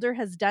what Older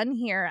has done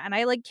here, and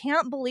I like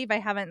can't believe I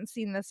haven't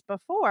seen this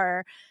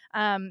before,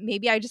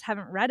 maybe I just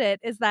haven't read it,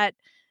 is that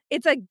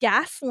it's a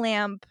gas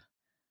lamp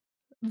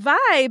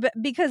vibe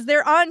because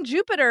they're on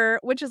Jupiter,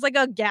 which is like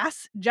a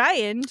gas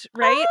giant,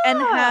 right? And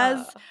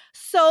has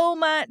so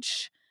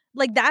much,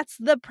 like, that's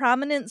the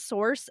prominent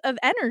source of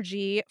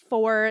energy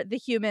for the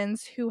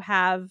humans who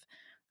have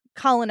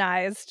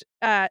colonized,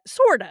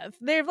 sort of.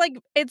 They're like,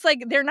 it's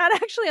like they're not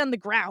actually on the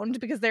ground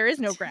because there is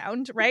no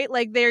ground, right?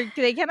 Like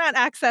they cannot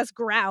access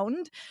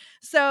ground.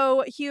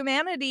 So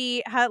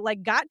humanity had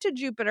like got to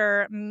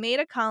Jupiter, made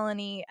a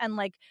colony, and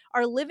like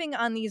are living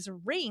on these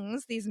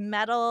rings, these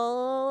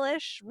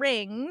metal-ish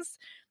rings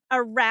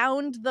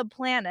around the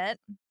planet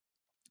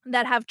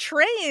that have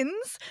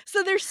trains.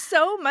 So there's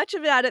so much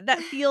about it that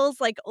feels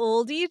like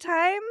oldie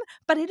time,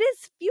 but it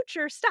is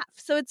future stuff.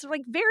 So it's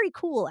like very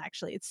cool,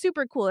 actually. It's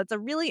super cool. It's a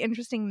really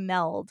interesting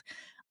meld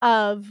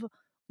of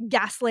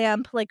gas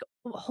lamp, like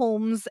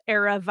Holmes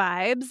era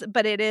vibes,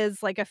 but it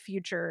is like a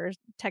future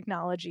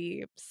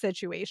technology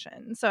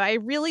situation. So I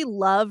really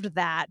loved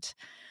that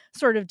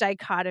sort of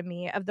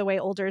dichotomy of the way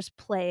Older's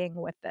playing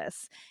with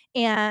this.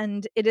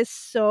 And it is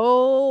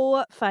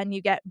so fun.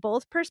 You get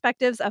both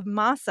perspectives of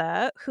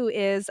Masa, who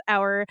is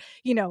our,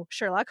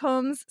 Sherlock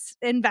Holmes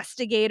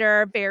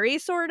investigator, very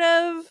sort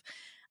of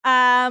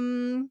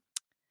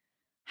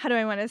how do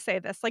I want to say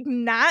this? Like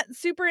not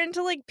super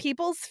into like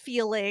people's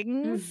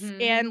feelings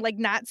and like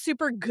not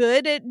super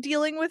good at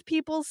dealing with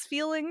people's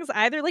feelings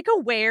either. Like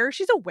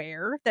she's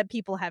aware that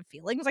people have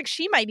feelings. Like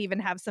she might even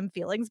have some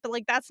feelings, but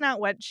like that's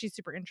not what she's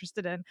super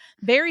interested in.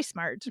 Very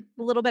smart, a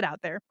little bit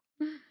out there.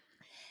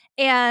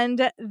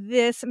 And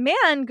this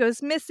man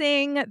goes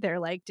missing. They're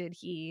like, did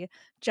he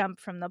jump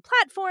from the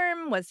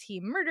platform? Was he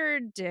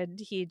murdered?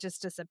 Did he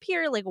just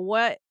disappear? Like,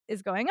 what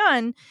is going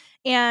on?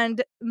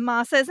 And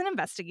Masa is an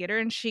investigator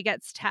and she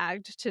gets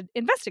tagged to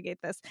investigate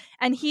this.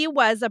 And he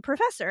was a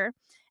professor.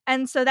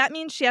 And so that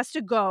means she has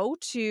to go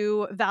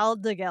to Val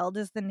d'Ageld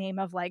is the name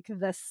of like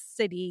the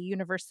city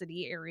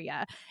university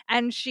area.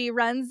 And she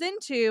runs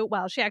into,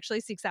 she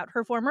actually seeks out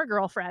her former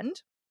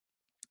girlfriend,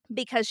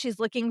 because she's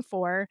looking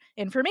for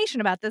information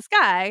about this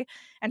guy,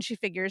 and she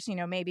figures,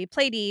 maybe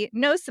Plady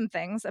knows some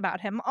things about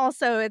him.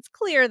 Also, it's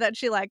clear that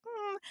she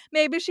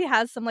maybe she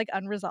has some like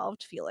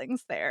unresolved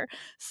feelings there.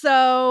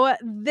 So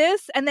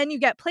and then you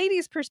get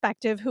Plady's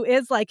perspective, who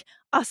is like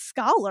a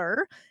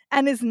scholar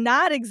and is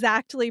not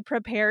exactly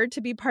prepared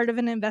to be part of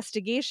an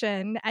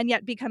investigation and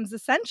yet becomes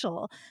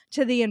essential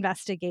to the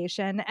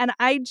investigation. And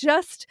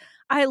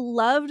I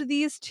loved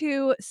these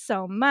two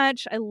so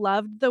much. I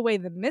loved the way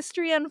the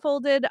mystery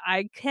unfolded.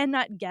 I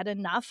cannot get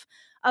enough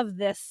of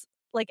this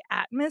like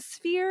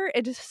atmosphere.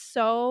 It is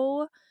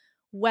so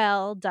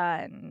well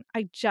done.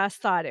 I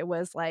just thought it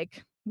was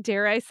like,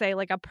 dare I say,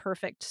 like a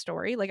perfect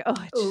story. Like,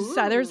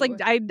 there's like,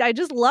 I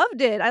just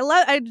loved it.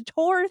 I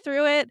tore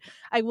through it.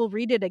 I will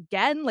read it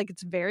again. Like,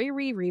 it's very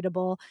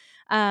rereadable.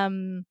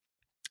 And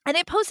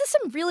it poses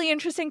some really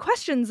interesting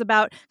questions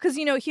about, because,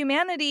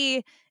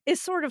 humanity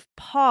is sort of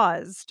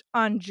paused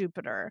on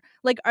Jupiter.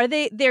 Like,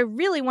 they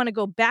really want to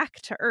go back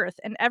to Earth,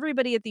 and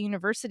everybody at the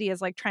university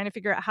is like trying to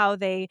figure out how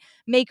they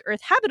make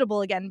Earth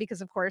habitable again,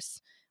 because of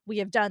course we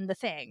have done the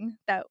thing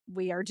that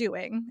we are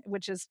doing,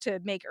 which is to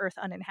make Earth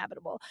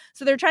uninhabitable.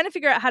 So they're trying to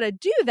figure out how to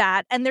do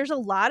that. And there's a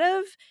lot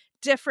of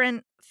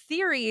different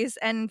theories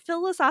and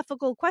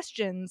philosophical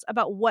questions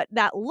about what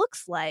that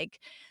looks like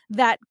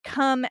that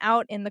come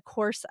out in the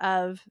course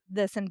of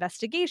this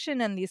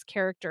investigation and these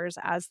characters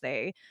as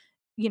they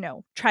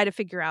try to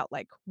figure out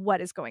like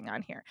what is going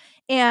on here.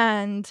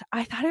 And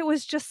I thought it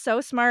was just so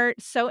smart,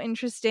 so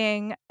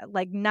interesting,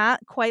 like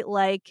not quite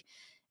like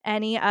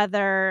any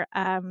other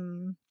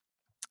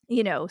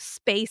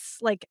space,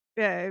 like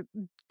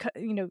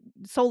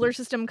solar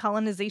system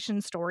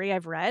colonization story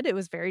I've read. It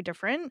was very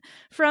different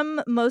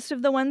from most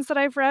of the ones that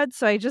I've read,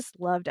 so I just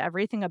loved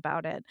everything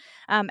about it.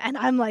 And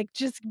I'm like,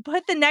 just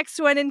put the next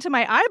one into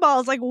my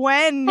eyeballs. Like,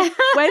 when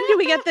do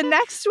we get the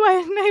next one?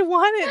 I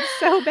want it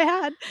so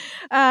bad.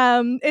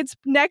 It's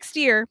next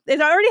year. It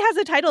already has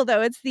a title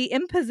though. It's The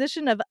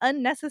Imposition of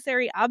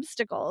Unnecessary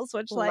Obstacles,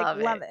 which love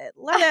it.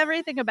 Love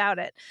everything about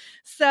it.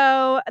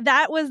 So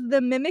that was The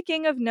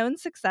Mimicking of Known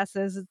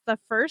Successes. It's the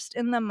first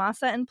in the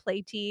Masa and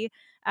Plady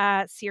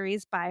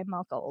series by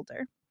Malka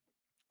Older.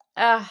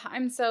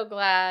 I'm so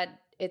glad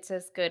it's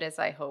as good as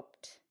I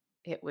hoped.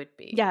 it would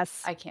be.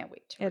 Yes. I can't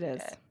wait to read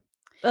it. Is.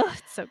 Ugh,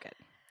 it's so good.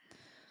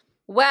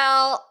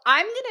 Well,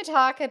 I'm going to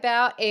talk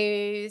about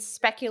a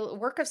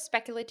work of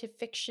speculative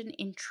fiction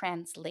in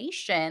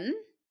translation,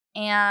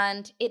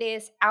 and it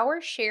is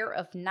Our Share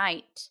of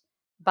Night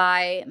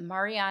by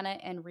Mariana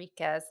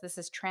Enriquez. This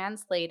is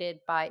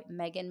translated by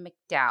Megan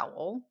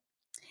McDowell.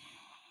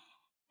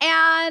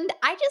 And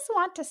I just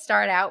want to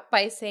start out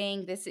by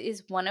saying this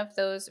is one of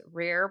those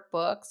rare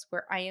books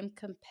where I am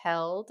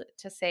compelled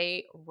to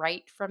say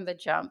right from the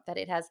jump that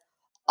it has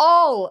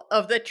all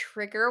of the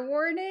trigger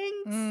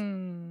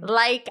warnings.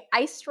 Like,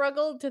 I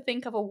struggled to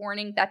think of a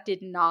warning that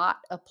did not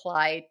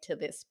apply to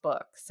this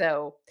book.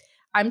 So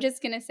I'm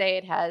just going to say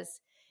it has,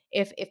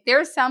 if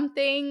there's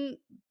something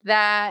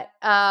that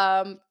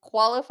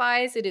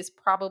qualifies, it is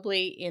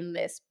probably in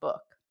this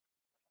book.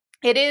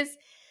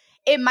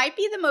 It might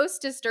be the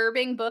most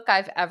disturbing book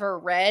I've ever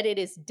read. It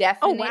is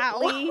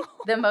definitely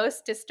the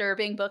most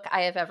disturbing book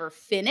I have ever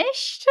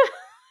finished.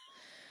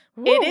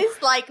 It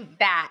is like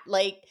that.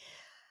 Like,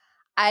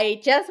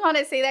 I just want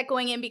to say that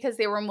going in because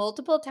there were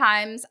multiple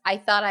times I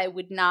thought I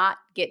would not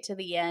get to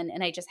the end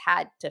and I just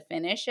had to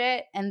finish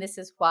it. And this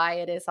is why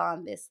it is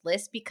on this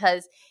list,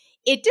 because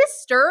it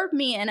disturbed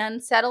me and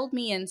unsettled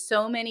me in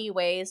so many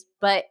ways,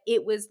 but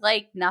it was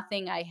like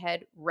nothing I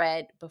had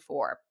read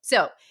before.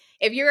 So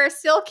if you're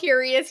still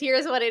curious,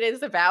 here's what it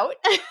is about.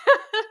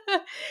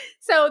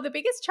 So the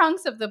biggest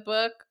chunks of the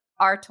book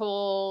are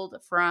told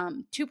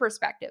from two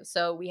perspectives.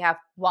 So we have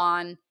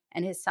Juan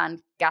and his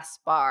son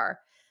Gaspar.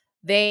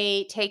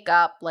 They take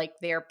up, like,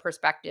 their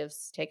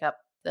perspectives take up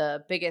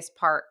the biggest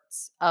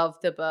parts of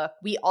the book.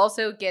 We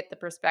also get the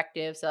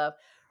perspectives of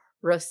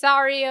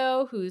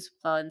Rosario, who's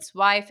Juan's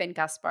wife and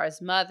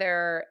Gaspar's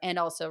mother, and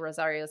also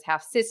Rosario's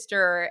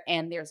half-sister.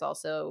 And there's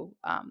also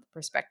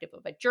perspective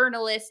of a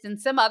journalist and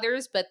some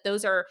others, but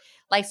those are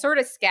like sort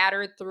of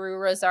scattered through.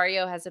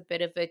 Rosario has a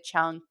bit of a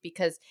chunk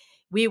because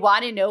we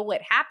want to know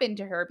what happened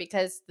to her,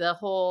 because the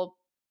whole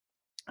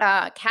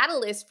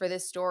catalyst for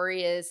this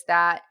story is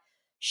that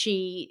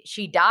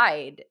she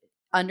died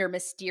under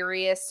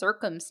mysterious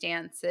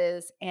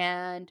circumstances,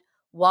 and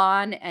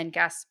Juan and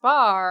Gaspar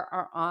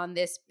are on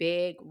this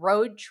big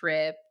road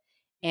trip,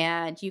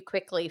 and you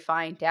quickly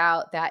find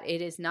out that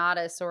it is not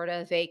a sort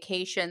of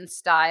vacation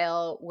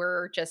style,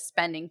 we're just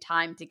spending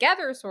time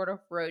together sort of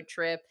road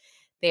trip.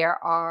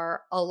 There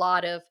are a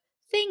lot of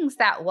things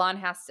that Juan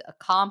has to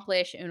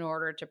accomplish in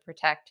order to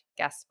protect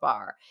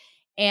Gaspar.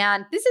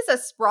 And this is a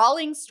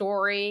sprawling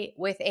story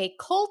with a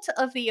cult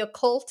of the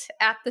occult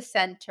at the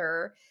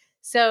center.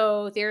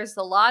 So there's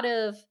a lot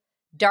of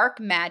dark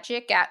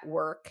magic at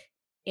work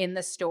in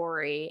the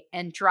story,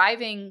 and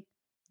driving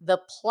the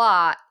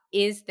plot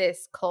is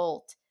this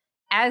cult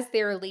as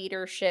their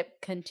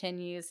leadership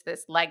continues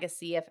this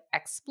legacy of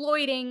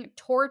exploiting,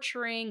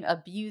 torturing,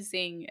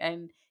 abusing,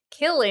 and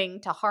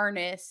killing to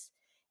harness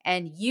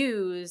and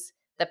use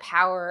the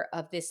power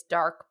of this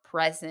dark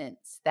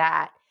presence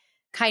that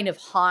kind of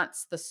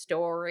haunts the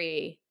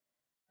story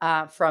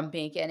from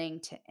beginning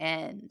to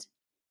end.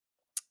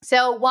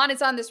 So Juan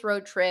is on this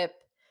road trip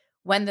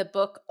when the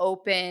book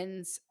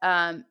opens,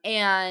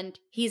 and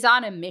he's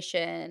on a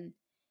mission,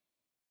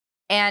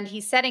 and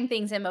he's setting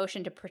things in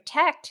motion to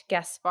protect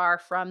Gaspar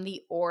from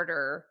the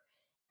Order.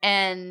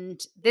 And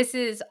this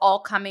is all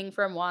coming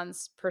from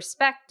Juan's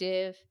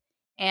perspective.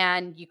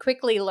 And you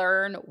quickly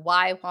learn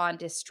why Juan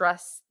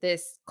distrusts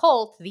this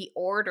cult, the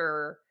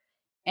Order,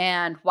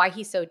 and why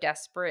he's so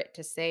desperate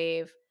to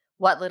save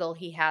what little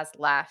he has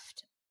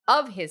left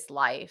of his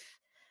life,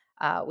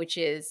 which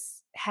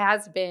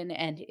has been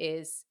and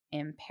is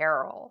in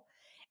peril.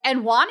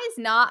 And Juan is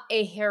not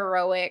a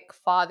heroic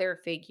father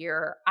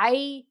figure.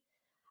 I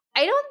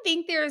don't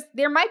think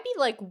there might be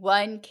like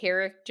one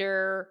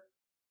character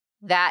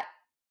that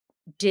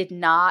did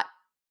not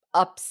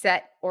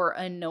upset or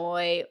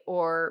annoy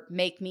or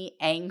make me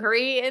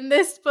angry in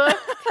this book.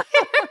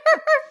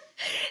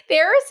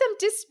 There are some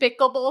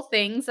despicable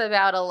things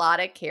about a lot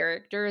of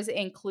characters,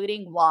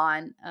 including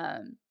Juan.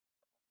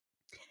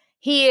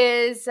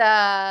 He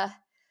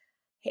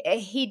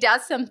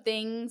does some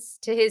things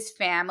to his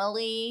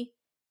family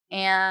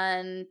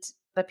and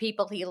the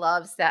people he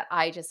loves that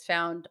I just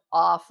found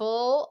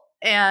awful.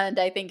 And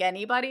I think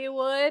anybody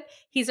would.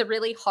 He's a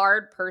really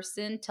hard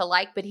person to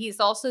like, but he's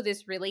also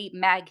this really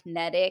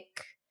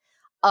magnetic,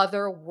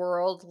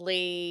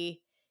 otherworldly,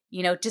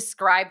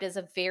 described as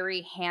a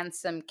very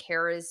handsome,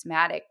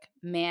 charismatic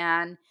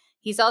man.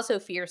 He's also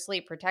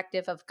fiercely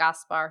protective of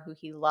Gaspar, who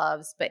he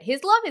loves, but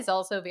his love is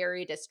also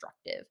very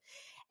destructive.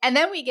 And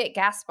then we get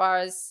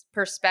Gaspar's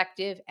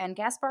perspective, and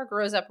Gaspar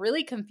grows up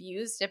really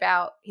confused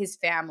about his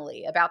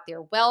family, about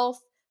their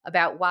wealth,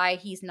 about why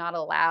he's not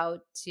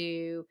allowed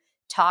to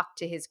talk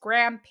to his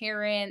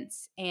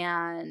grandparents,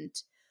 and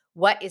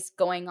what is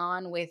going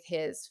on with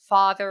his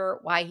father,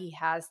 why he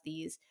has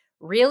these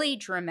really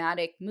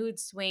dramatic mood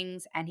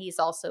swings, and he's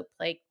also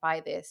plagued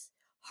by this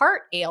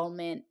heart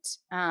ailment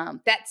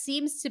that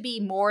seems to be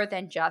more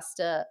than just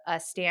a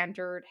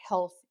standard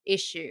health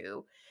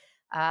issue.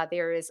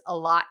 There is a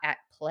lot at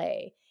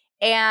play.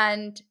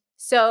 And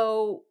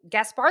So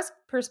Gaspard's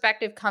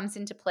perspective comes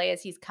into play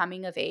as he's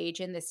coming of age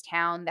in this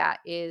town that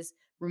is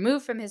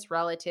removed from his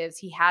relatives.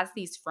 He has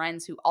these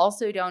friends who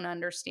also don't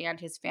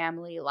understand his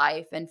family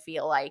life and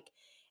feel like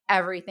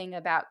everything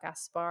about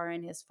Gaspard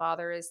and his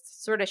father is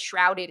sort of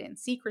shrouded in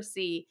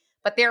secrecy,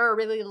 but they're a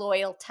really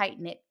loyal,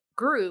 tight-knit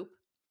group.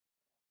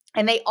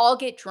 And they all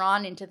get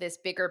drawn into this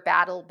bigger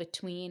battle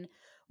between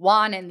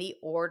Juan and the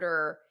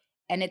Order.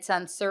 And it's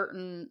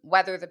uncertain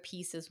whether the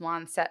pieces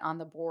Juan set on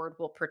the board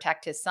will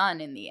protect his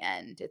son in the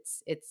end.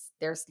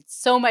 There's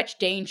so much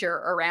danger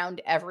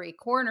around every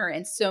corner,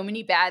 and so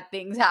many bad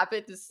things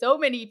happen to so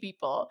many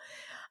people.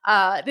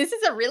 This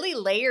is a really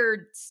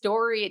layered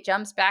story. It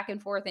jumps back and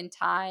forth in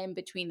time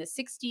between the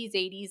 60s,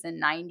 80s,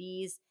 and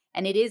 90s.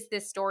 And it is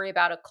this story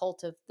about a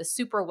cult of the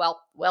super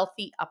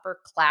wealthy upper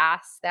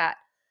class that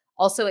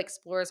also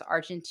explores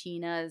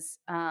Argentina's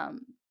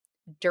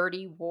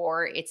dirty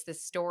war. It's the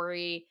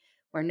story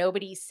where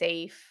nobody's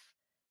safe.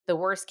 The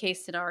worst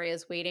case scenario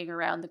is waiting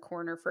around the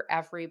corner for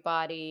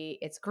everybody.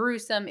 It's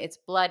gruesome, it's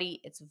bloody,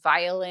 it's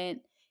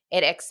violent.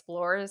 It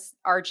explores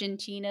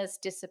Argentina's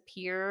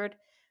disappeared,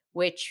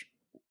 which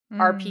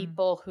are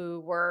people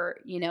who were,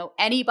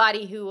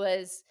 anybody who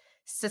was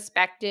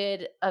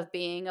suspected of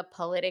being a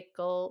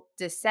political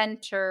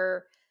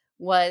dissenter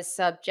was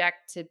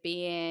subject to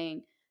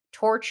being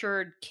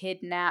tortured,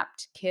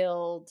 kidnapped,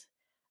 killed.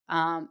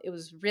 It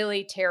was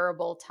really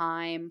terrible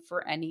time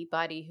for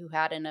anybody who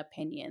had an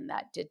opinion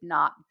that did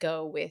not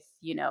go with,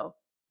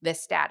 the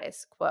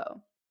status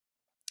quo.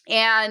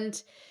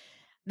 And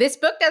this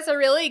book does a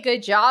really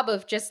good job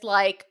of just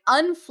like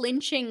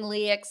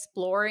unflinchingly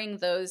exploring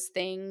those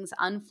things,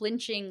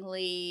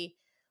 unflinchingly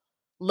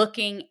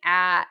looking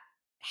at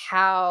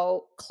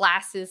how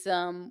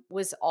classism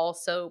was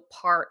also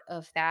part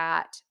of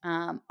that.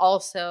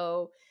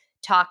 Also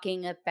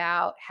talking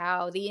about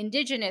how the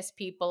indigenous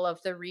people of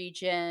the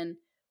region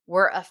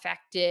were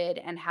affected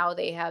and how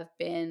they have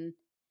been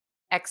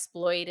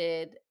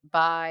exploited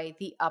by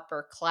the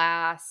upper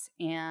class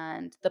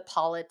and the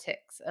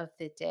politics of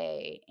the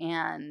day.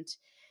 And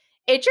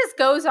it just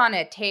goes on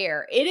a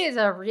tear. It is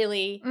a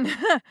really,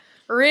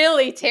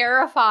 really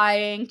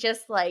terrifying,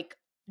 just like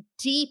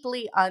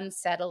deeply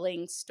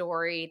unsettling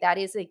story that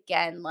is,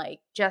 again,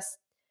 like just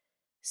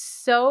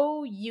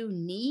so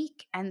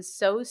unique and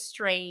so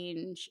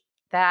strange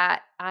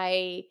that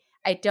I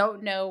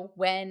don't know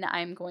when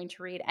I'm going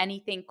to read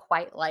anything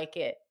quite like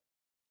it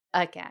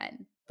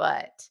again.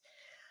 But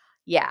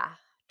yeah,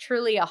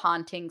 truly a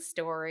haunting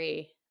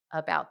story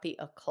about the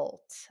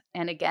occult.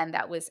 And again,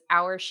 that was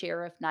Our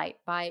Share of Night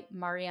by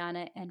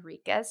Mariana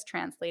Enriquez,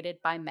 translated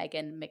by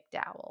Megan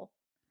McDowell.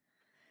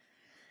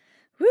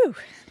 Woo.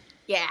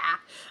 Yeah.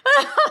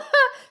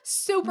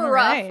 Super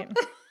rough.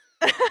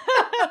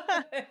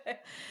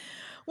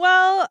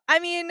 Well, I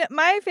mean,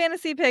 my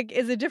fantasy pick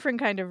is a different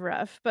kind of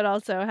rough, but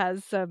also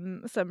has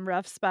some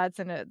rough spots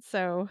in it.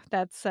 So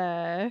that's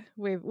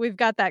we've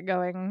got that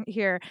going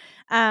here.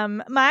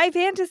 My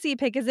fantasy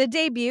pick is a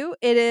debut.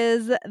 It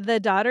is The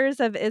Daughters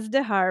of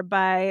Izdihar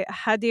by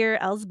Hadir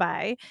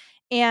Elsbai.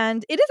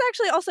 And it is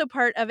actually also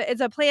part of it.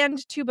 It's a planned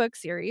 2-book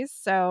series.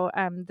 So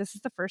this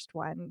is the first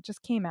one. It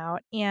just came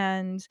out.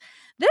 And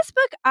this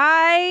book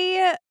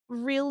I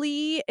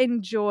really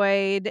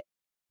enjoyed.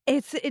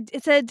 It's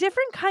a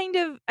different kind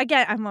of,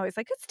 again, I'm always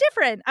like, it's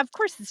different. Of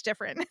course it's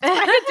different. It's by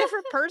a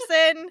different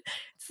person.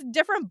 It's a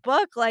different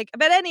book.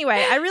 But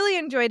anyway, I really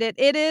enjoyed it.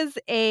 It is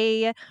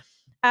a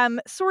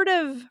sort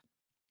of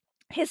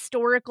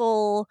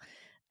historical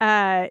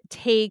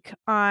take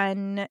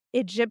on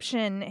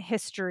Egyptian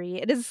history.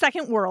 It is a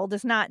second world.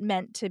 It's not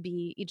meant to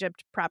be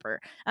Egypt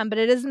proper, but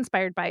it is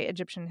inspired by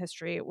Egyptian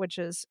history, which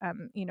is,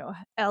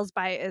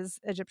 Elsbai is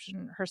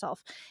Egyptian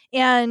herself.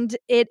 And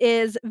it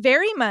is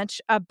very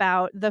much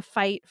about the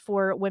fight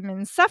for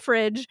women's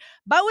suffrage,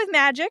 but with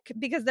magic,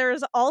 because there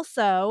is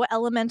also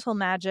elemental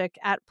magic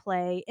at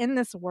play in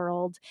this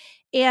world.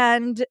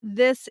 And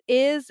this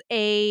is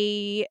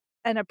an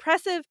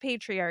oppressive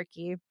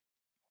patriarchy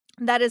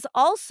that is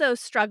also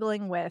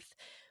struggling with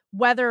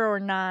whether or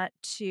not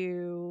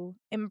to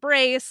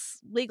embrace,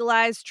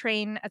 legalize,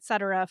 train,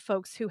 etc.,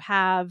 folks who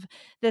have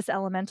this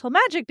elemental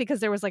magic, because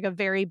there was like a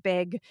very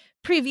big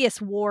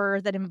previous war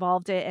that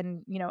involved it,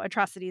 and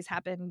atrocities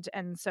happened,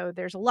 and so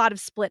there's a lot of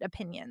split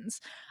opinions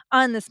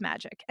on this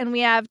magic. And we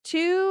have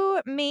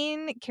 2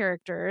 main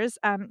characters,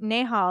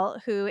 Nehal,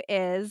 who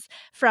is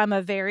from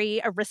a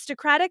very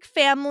aristocratic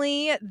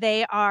family.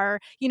 They are,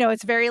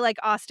 it's very like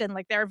Austen,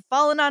 like they're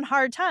falling on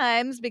hard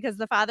times because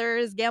the father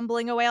is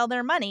gambling away all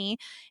their money.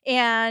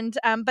 And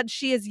but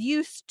she is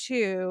used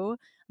to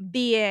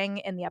being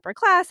in the upper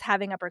class,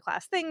 having upper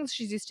class things.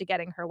 She's used to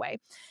getting her way.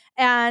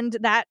 And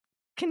that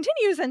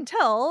continues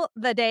until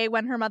the day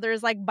when her mother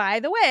is like, by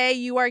the way,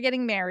 you are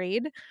getting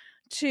married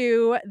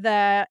to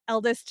the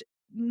eldest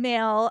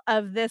male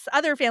of this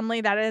other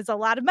family that has a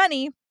lot of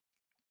money.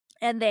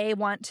 and they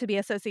want to be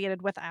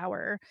associated with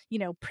our,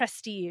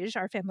 prestige,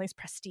 our family's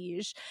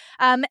prestige.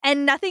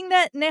 And nothing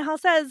that Nehal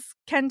says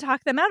can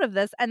talk them out of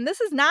this. And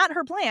this is not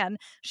her plan.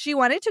 She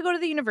wanted to go to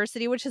the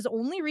university, which has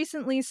only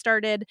recently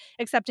started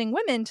accepting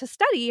women to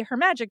study her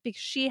magic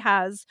because she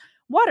has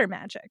water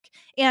magic.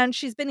 And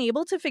she's been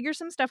able to figure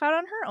some stuff out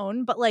on her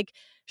own, but like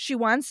she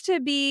wants to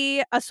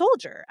be a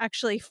soldier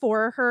actually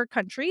for her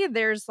country.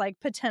 There's like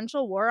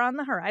potential war on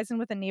the horizon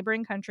with a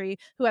neighboring country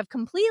who have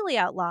completely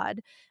outlawed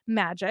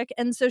magic.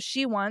 And so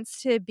she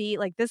wants to be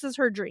like, this is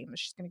her dream.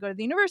 She's going to go to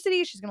the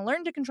university. She's going to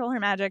learn to control her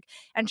magic,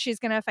 and she's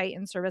going to fight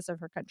in service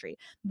of her country.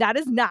 That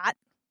is not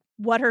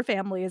what her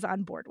family is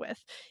on board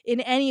with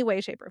in any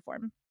way, shape, or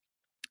form.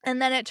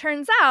 And then it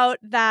turns out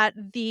that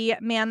the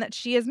man that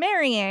she is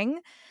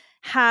marrying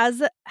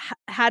has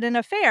had an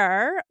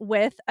affair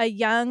with a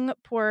young,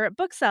 poor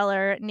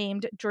bookseller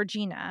named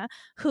Georgina,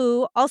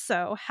 who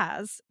also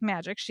has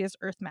magic. She has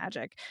earth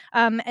magic.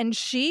 And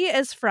she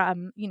is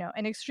from,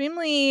 an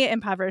extremely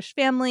impoverished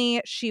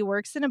family. She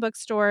works in a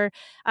bookstore,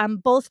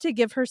 both to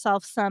give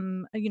herself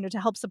some, to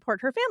help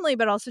support her family,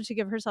 but also to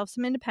give herself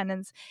some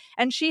independence.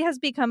 And she has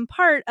become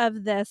part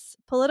of this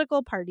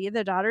political party,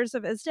 the Daughters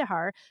of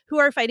Izdihar, who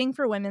are fighting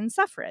for women's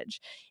suffrage.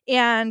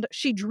 And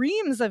she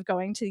dreams of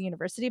going to the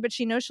university, but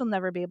she knows she'll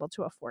never be able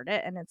to afford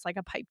it. And it's like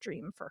a pipe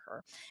dream for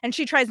her. And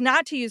she tries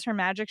not to use her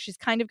magic. She's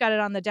kind of got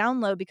it on the down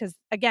low because,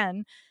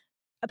 again,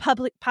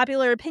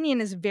 popular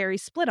opinion is very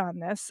split on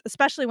this,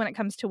 especially when it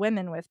comes to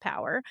women with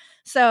power.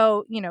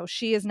 So,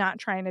 she is not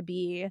trying to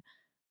be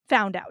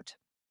found out.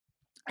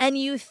 And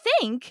you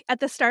think at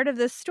the start of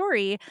this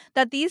story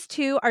that these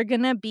two are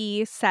going to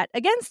be set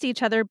against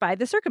each other by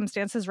the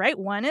circumstances, right?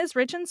 One is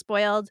rich and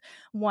spoiled.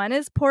 One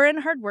is poor and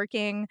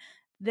hardworking.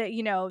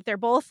 They're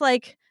both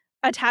like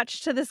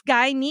attached to this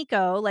guy,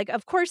 Nico. Like,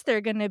 of course they're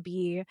going to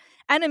be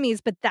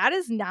enemies, but that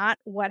is not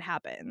what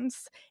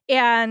happens.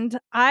 And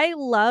I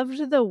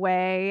loved the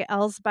way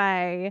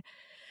Elsby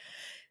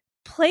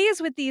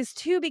plays with these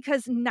two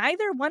because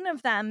neither one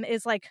of them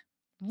is like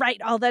right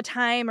all the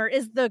time or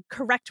is the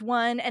correct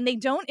one, and they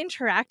don't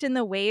interact in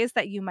the ways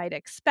that you might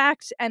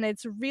expect. And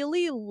it's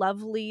really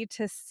lovely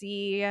to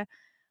see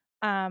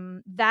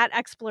that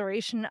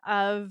exploration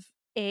of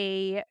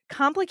a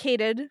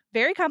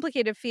very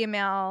complicated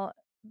female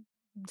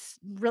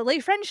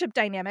relationship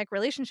dynamic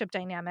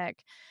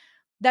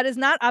that is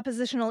not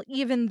oppositional,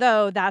 even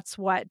though that's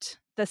what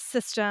the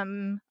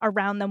system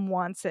around them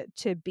wants it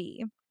to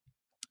be.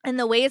 And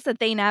the ways that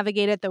they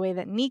navigate it, the way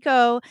that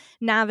Nico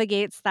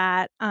navigates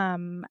that,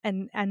 and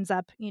ends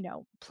up,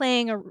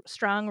 playing a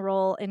strong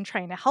role in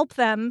trying to help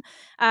them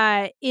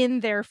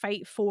in their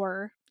fight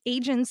for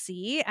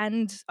agency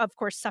and, of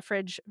course,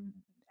 suffrage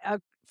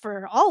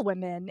for all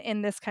women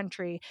in this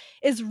country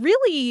is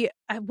really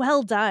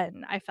well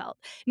done, I felt.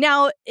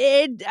 Now,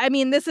 it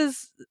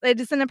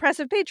is an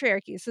oppressive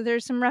patriarchy, so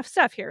there's some rough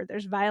stuff here.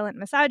 There's violent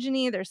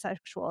misogyny, there's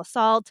sexual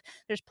assault,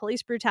 there's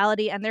police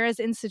brutality, and there is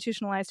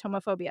institutionalized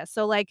homophobia.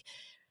 So, like,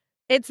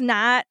 it's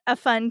not a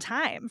fun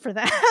time for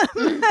them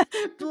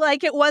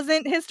like it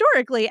wasn't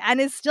historically and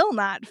is still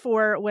not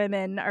for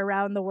women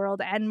around the world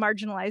and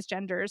marginalized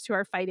genders who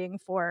are fighting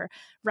for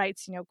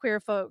rights. Queer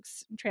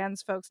folks,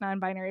 trans folks,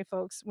 non-binary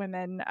folks,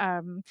 women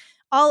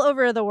all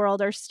over the world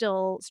are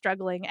still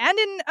struggling, and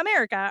in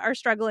America are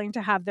struggling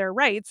to have their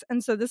rights.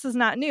 And so this is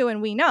not new,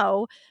 and we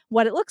know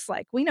what it looks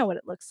like.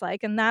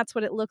 And that's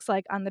what it looks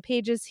like on the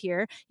pages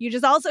here. You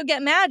just also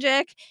get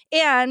magic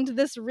and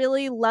this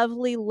really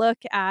lovely look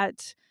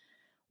at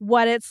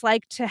what it's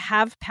like to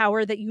have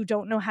power that you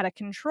don't know how to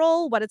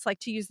control, what it's like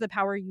to use the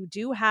power you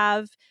do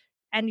have,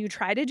 and you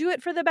try to do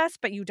it for the best,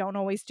 but you don't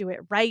always do it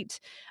right.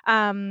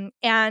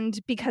 And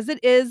because it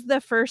is the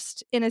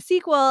first in a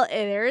sequel,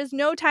 there is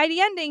no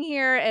tidy ending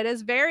here. It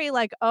is very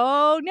like,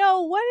 oh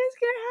no, what is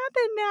going to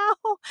happen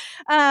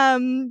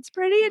now? It's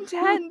pretty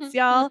intense,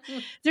 y'all.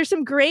 There's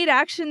some great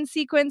action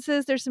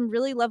sequences. There's some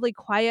really lovely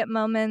quiet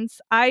moments.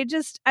 I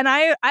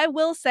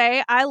will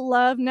say, I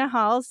love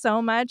Nehal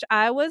so much.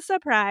 I was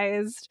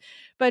surprised,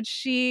 but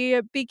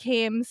she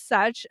became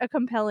such a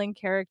compelling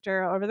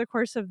character over the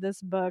course of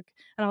this book.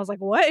 And I was like,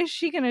 what is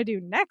she going to do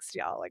next,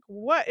 y'all? Like,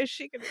 what is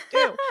she going to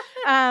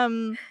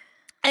do?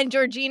 And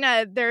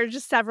Georgina, there are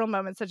just several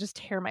moments that just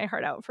tear my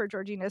heart out for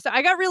Georgina. So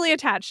I got really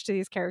attached to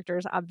these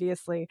characters,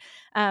 obviously.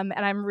 And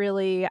I'm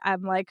ready.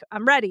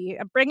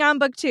 Bring on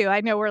book 2.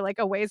 I know we're like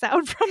a ways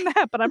out from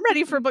that, but I'm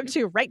ready for book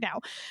 2 right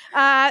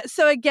now.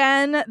 So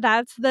again,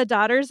 that's The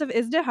Daughters of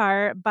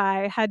Izdihar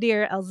by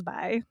Hadir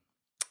Elsby.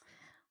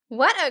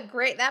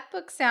 That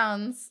book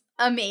sounds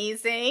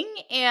amazing.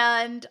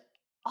 And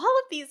all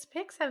of these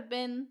picks have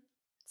been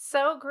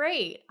so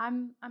great.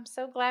 I'm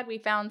so glad we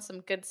found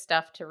some good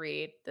stuff to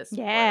read this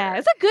quarter.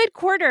 It's a good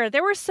quarter.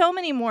 There were so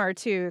many more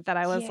too that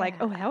I was like,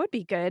 oh, that would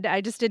be good.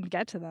 I just didn't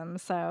get to them.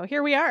 So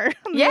here we are.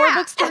 More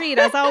books to read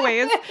as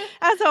always.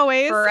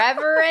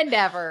 Forever and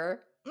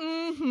ever.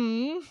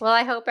 Mm-hmm. Well,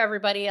 I hope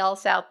everybody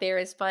else out there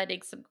is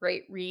finding some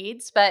great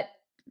reads, but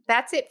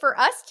that's it for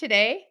us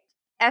today.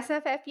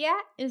 SFF Yeah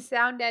is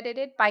sound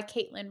edited by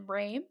Caitlin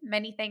Brame.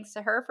 Many thanks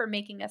to her for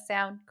making us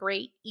sound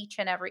great each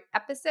and every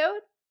episode.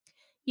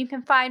 You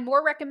can find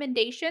more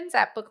recommendations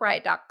at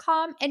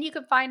bookriot.com, and you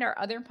can find our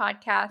other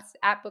podcasts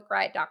at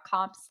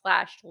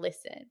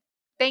bookriot.com/listen.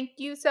 Thank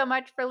you so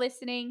much for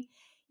listening.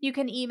 You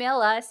can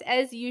email us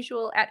as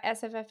usual at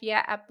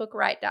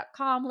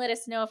sffyeah@bookriot.com. Let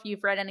us know if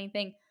you've read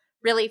anything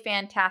really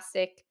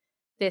fantastic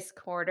this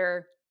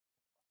quarter.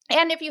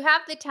 And if you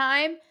have the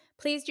time,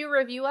 please do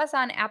review us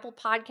on Apple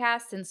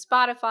Podcasts and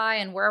Spotify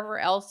and wherever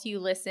else you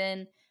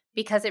listen,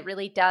 because it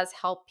really does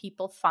help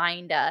people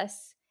find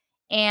us.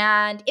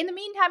 And in the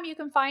meantime, you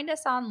can find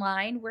us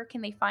online. Where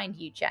can they find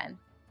you, Jen?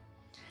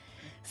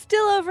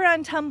 Still over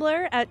on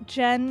Tumblr at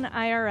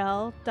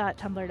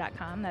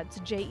jennirl.tumblr.com.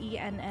 That's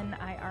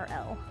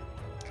JENNIRL.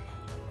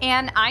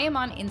 And I am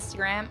on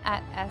Instagram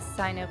at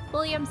 @SCainab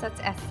Williams.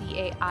 That's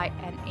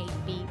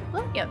SCAINAB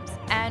Williams.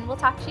 And we'll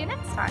talk to you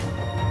next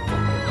time.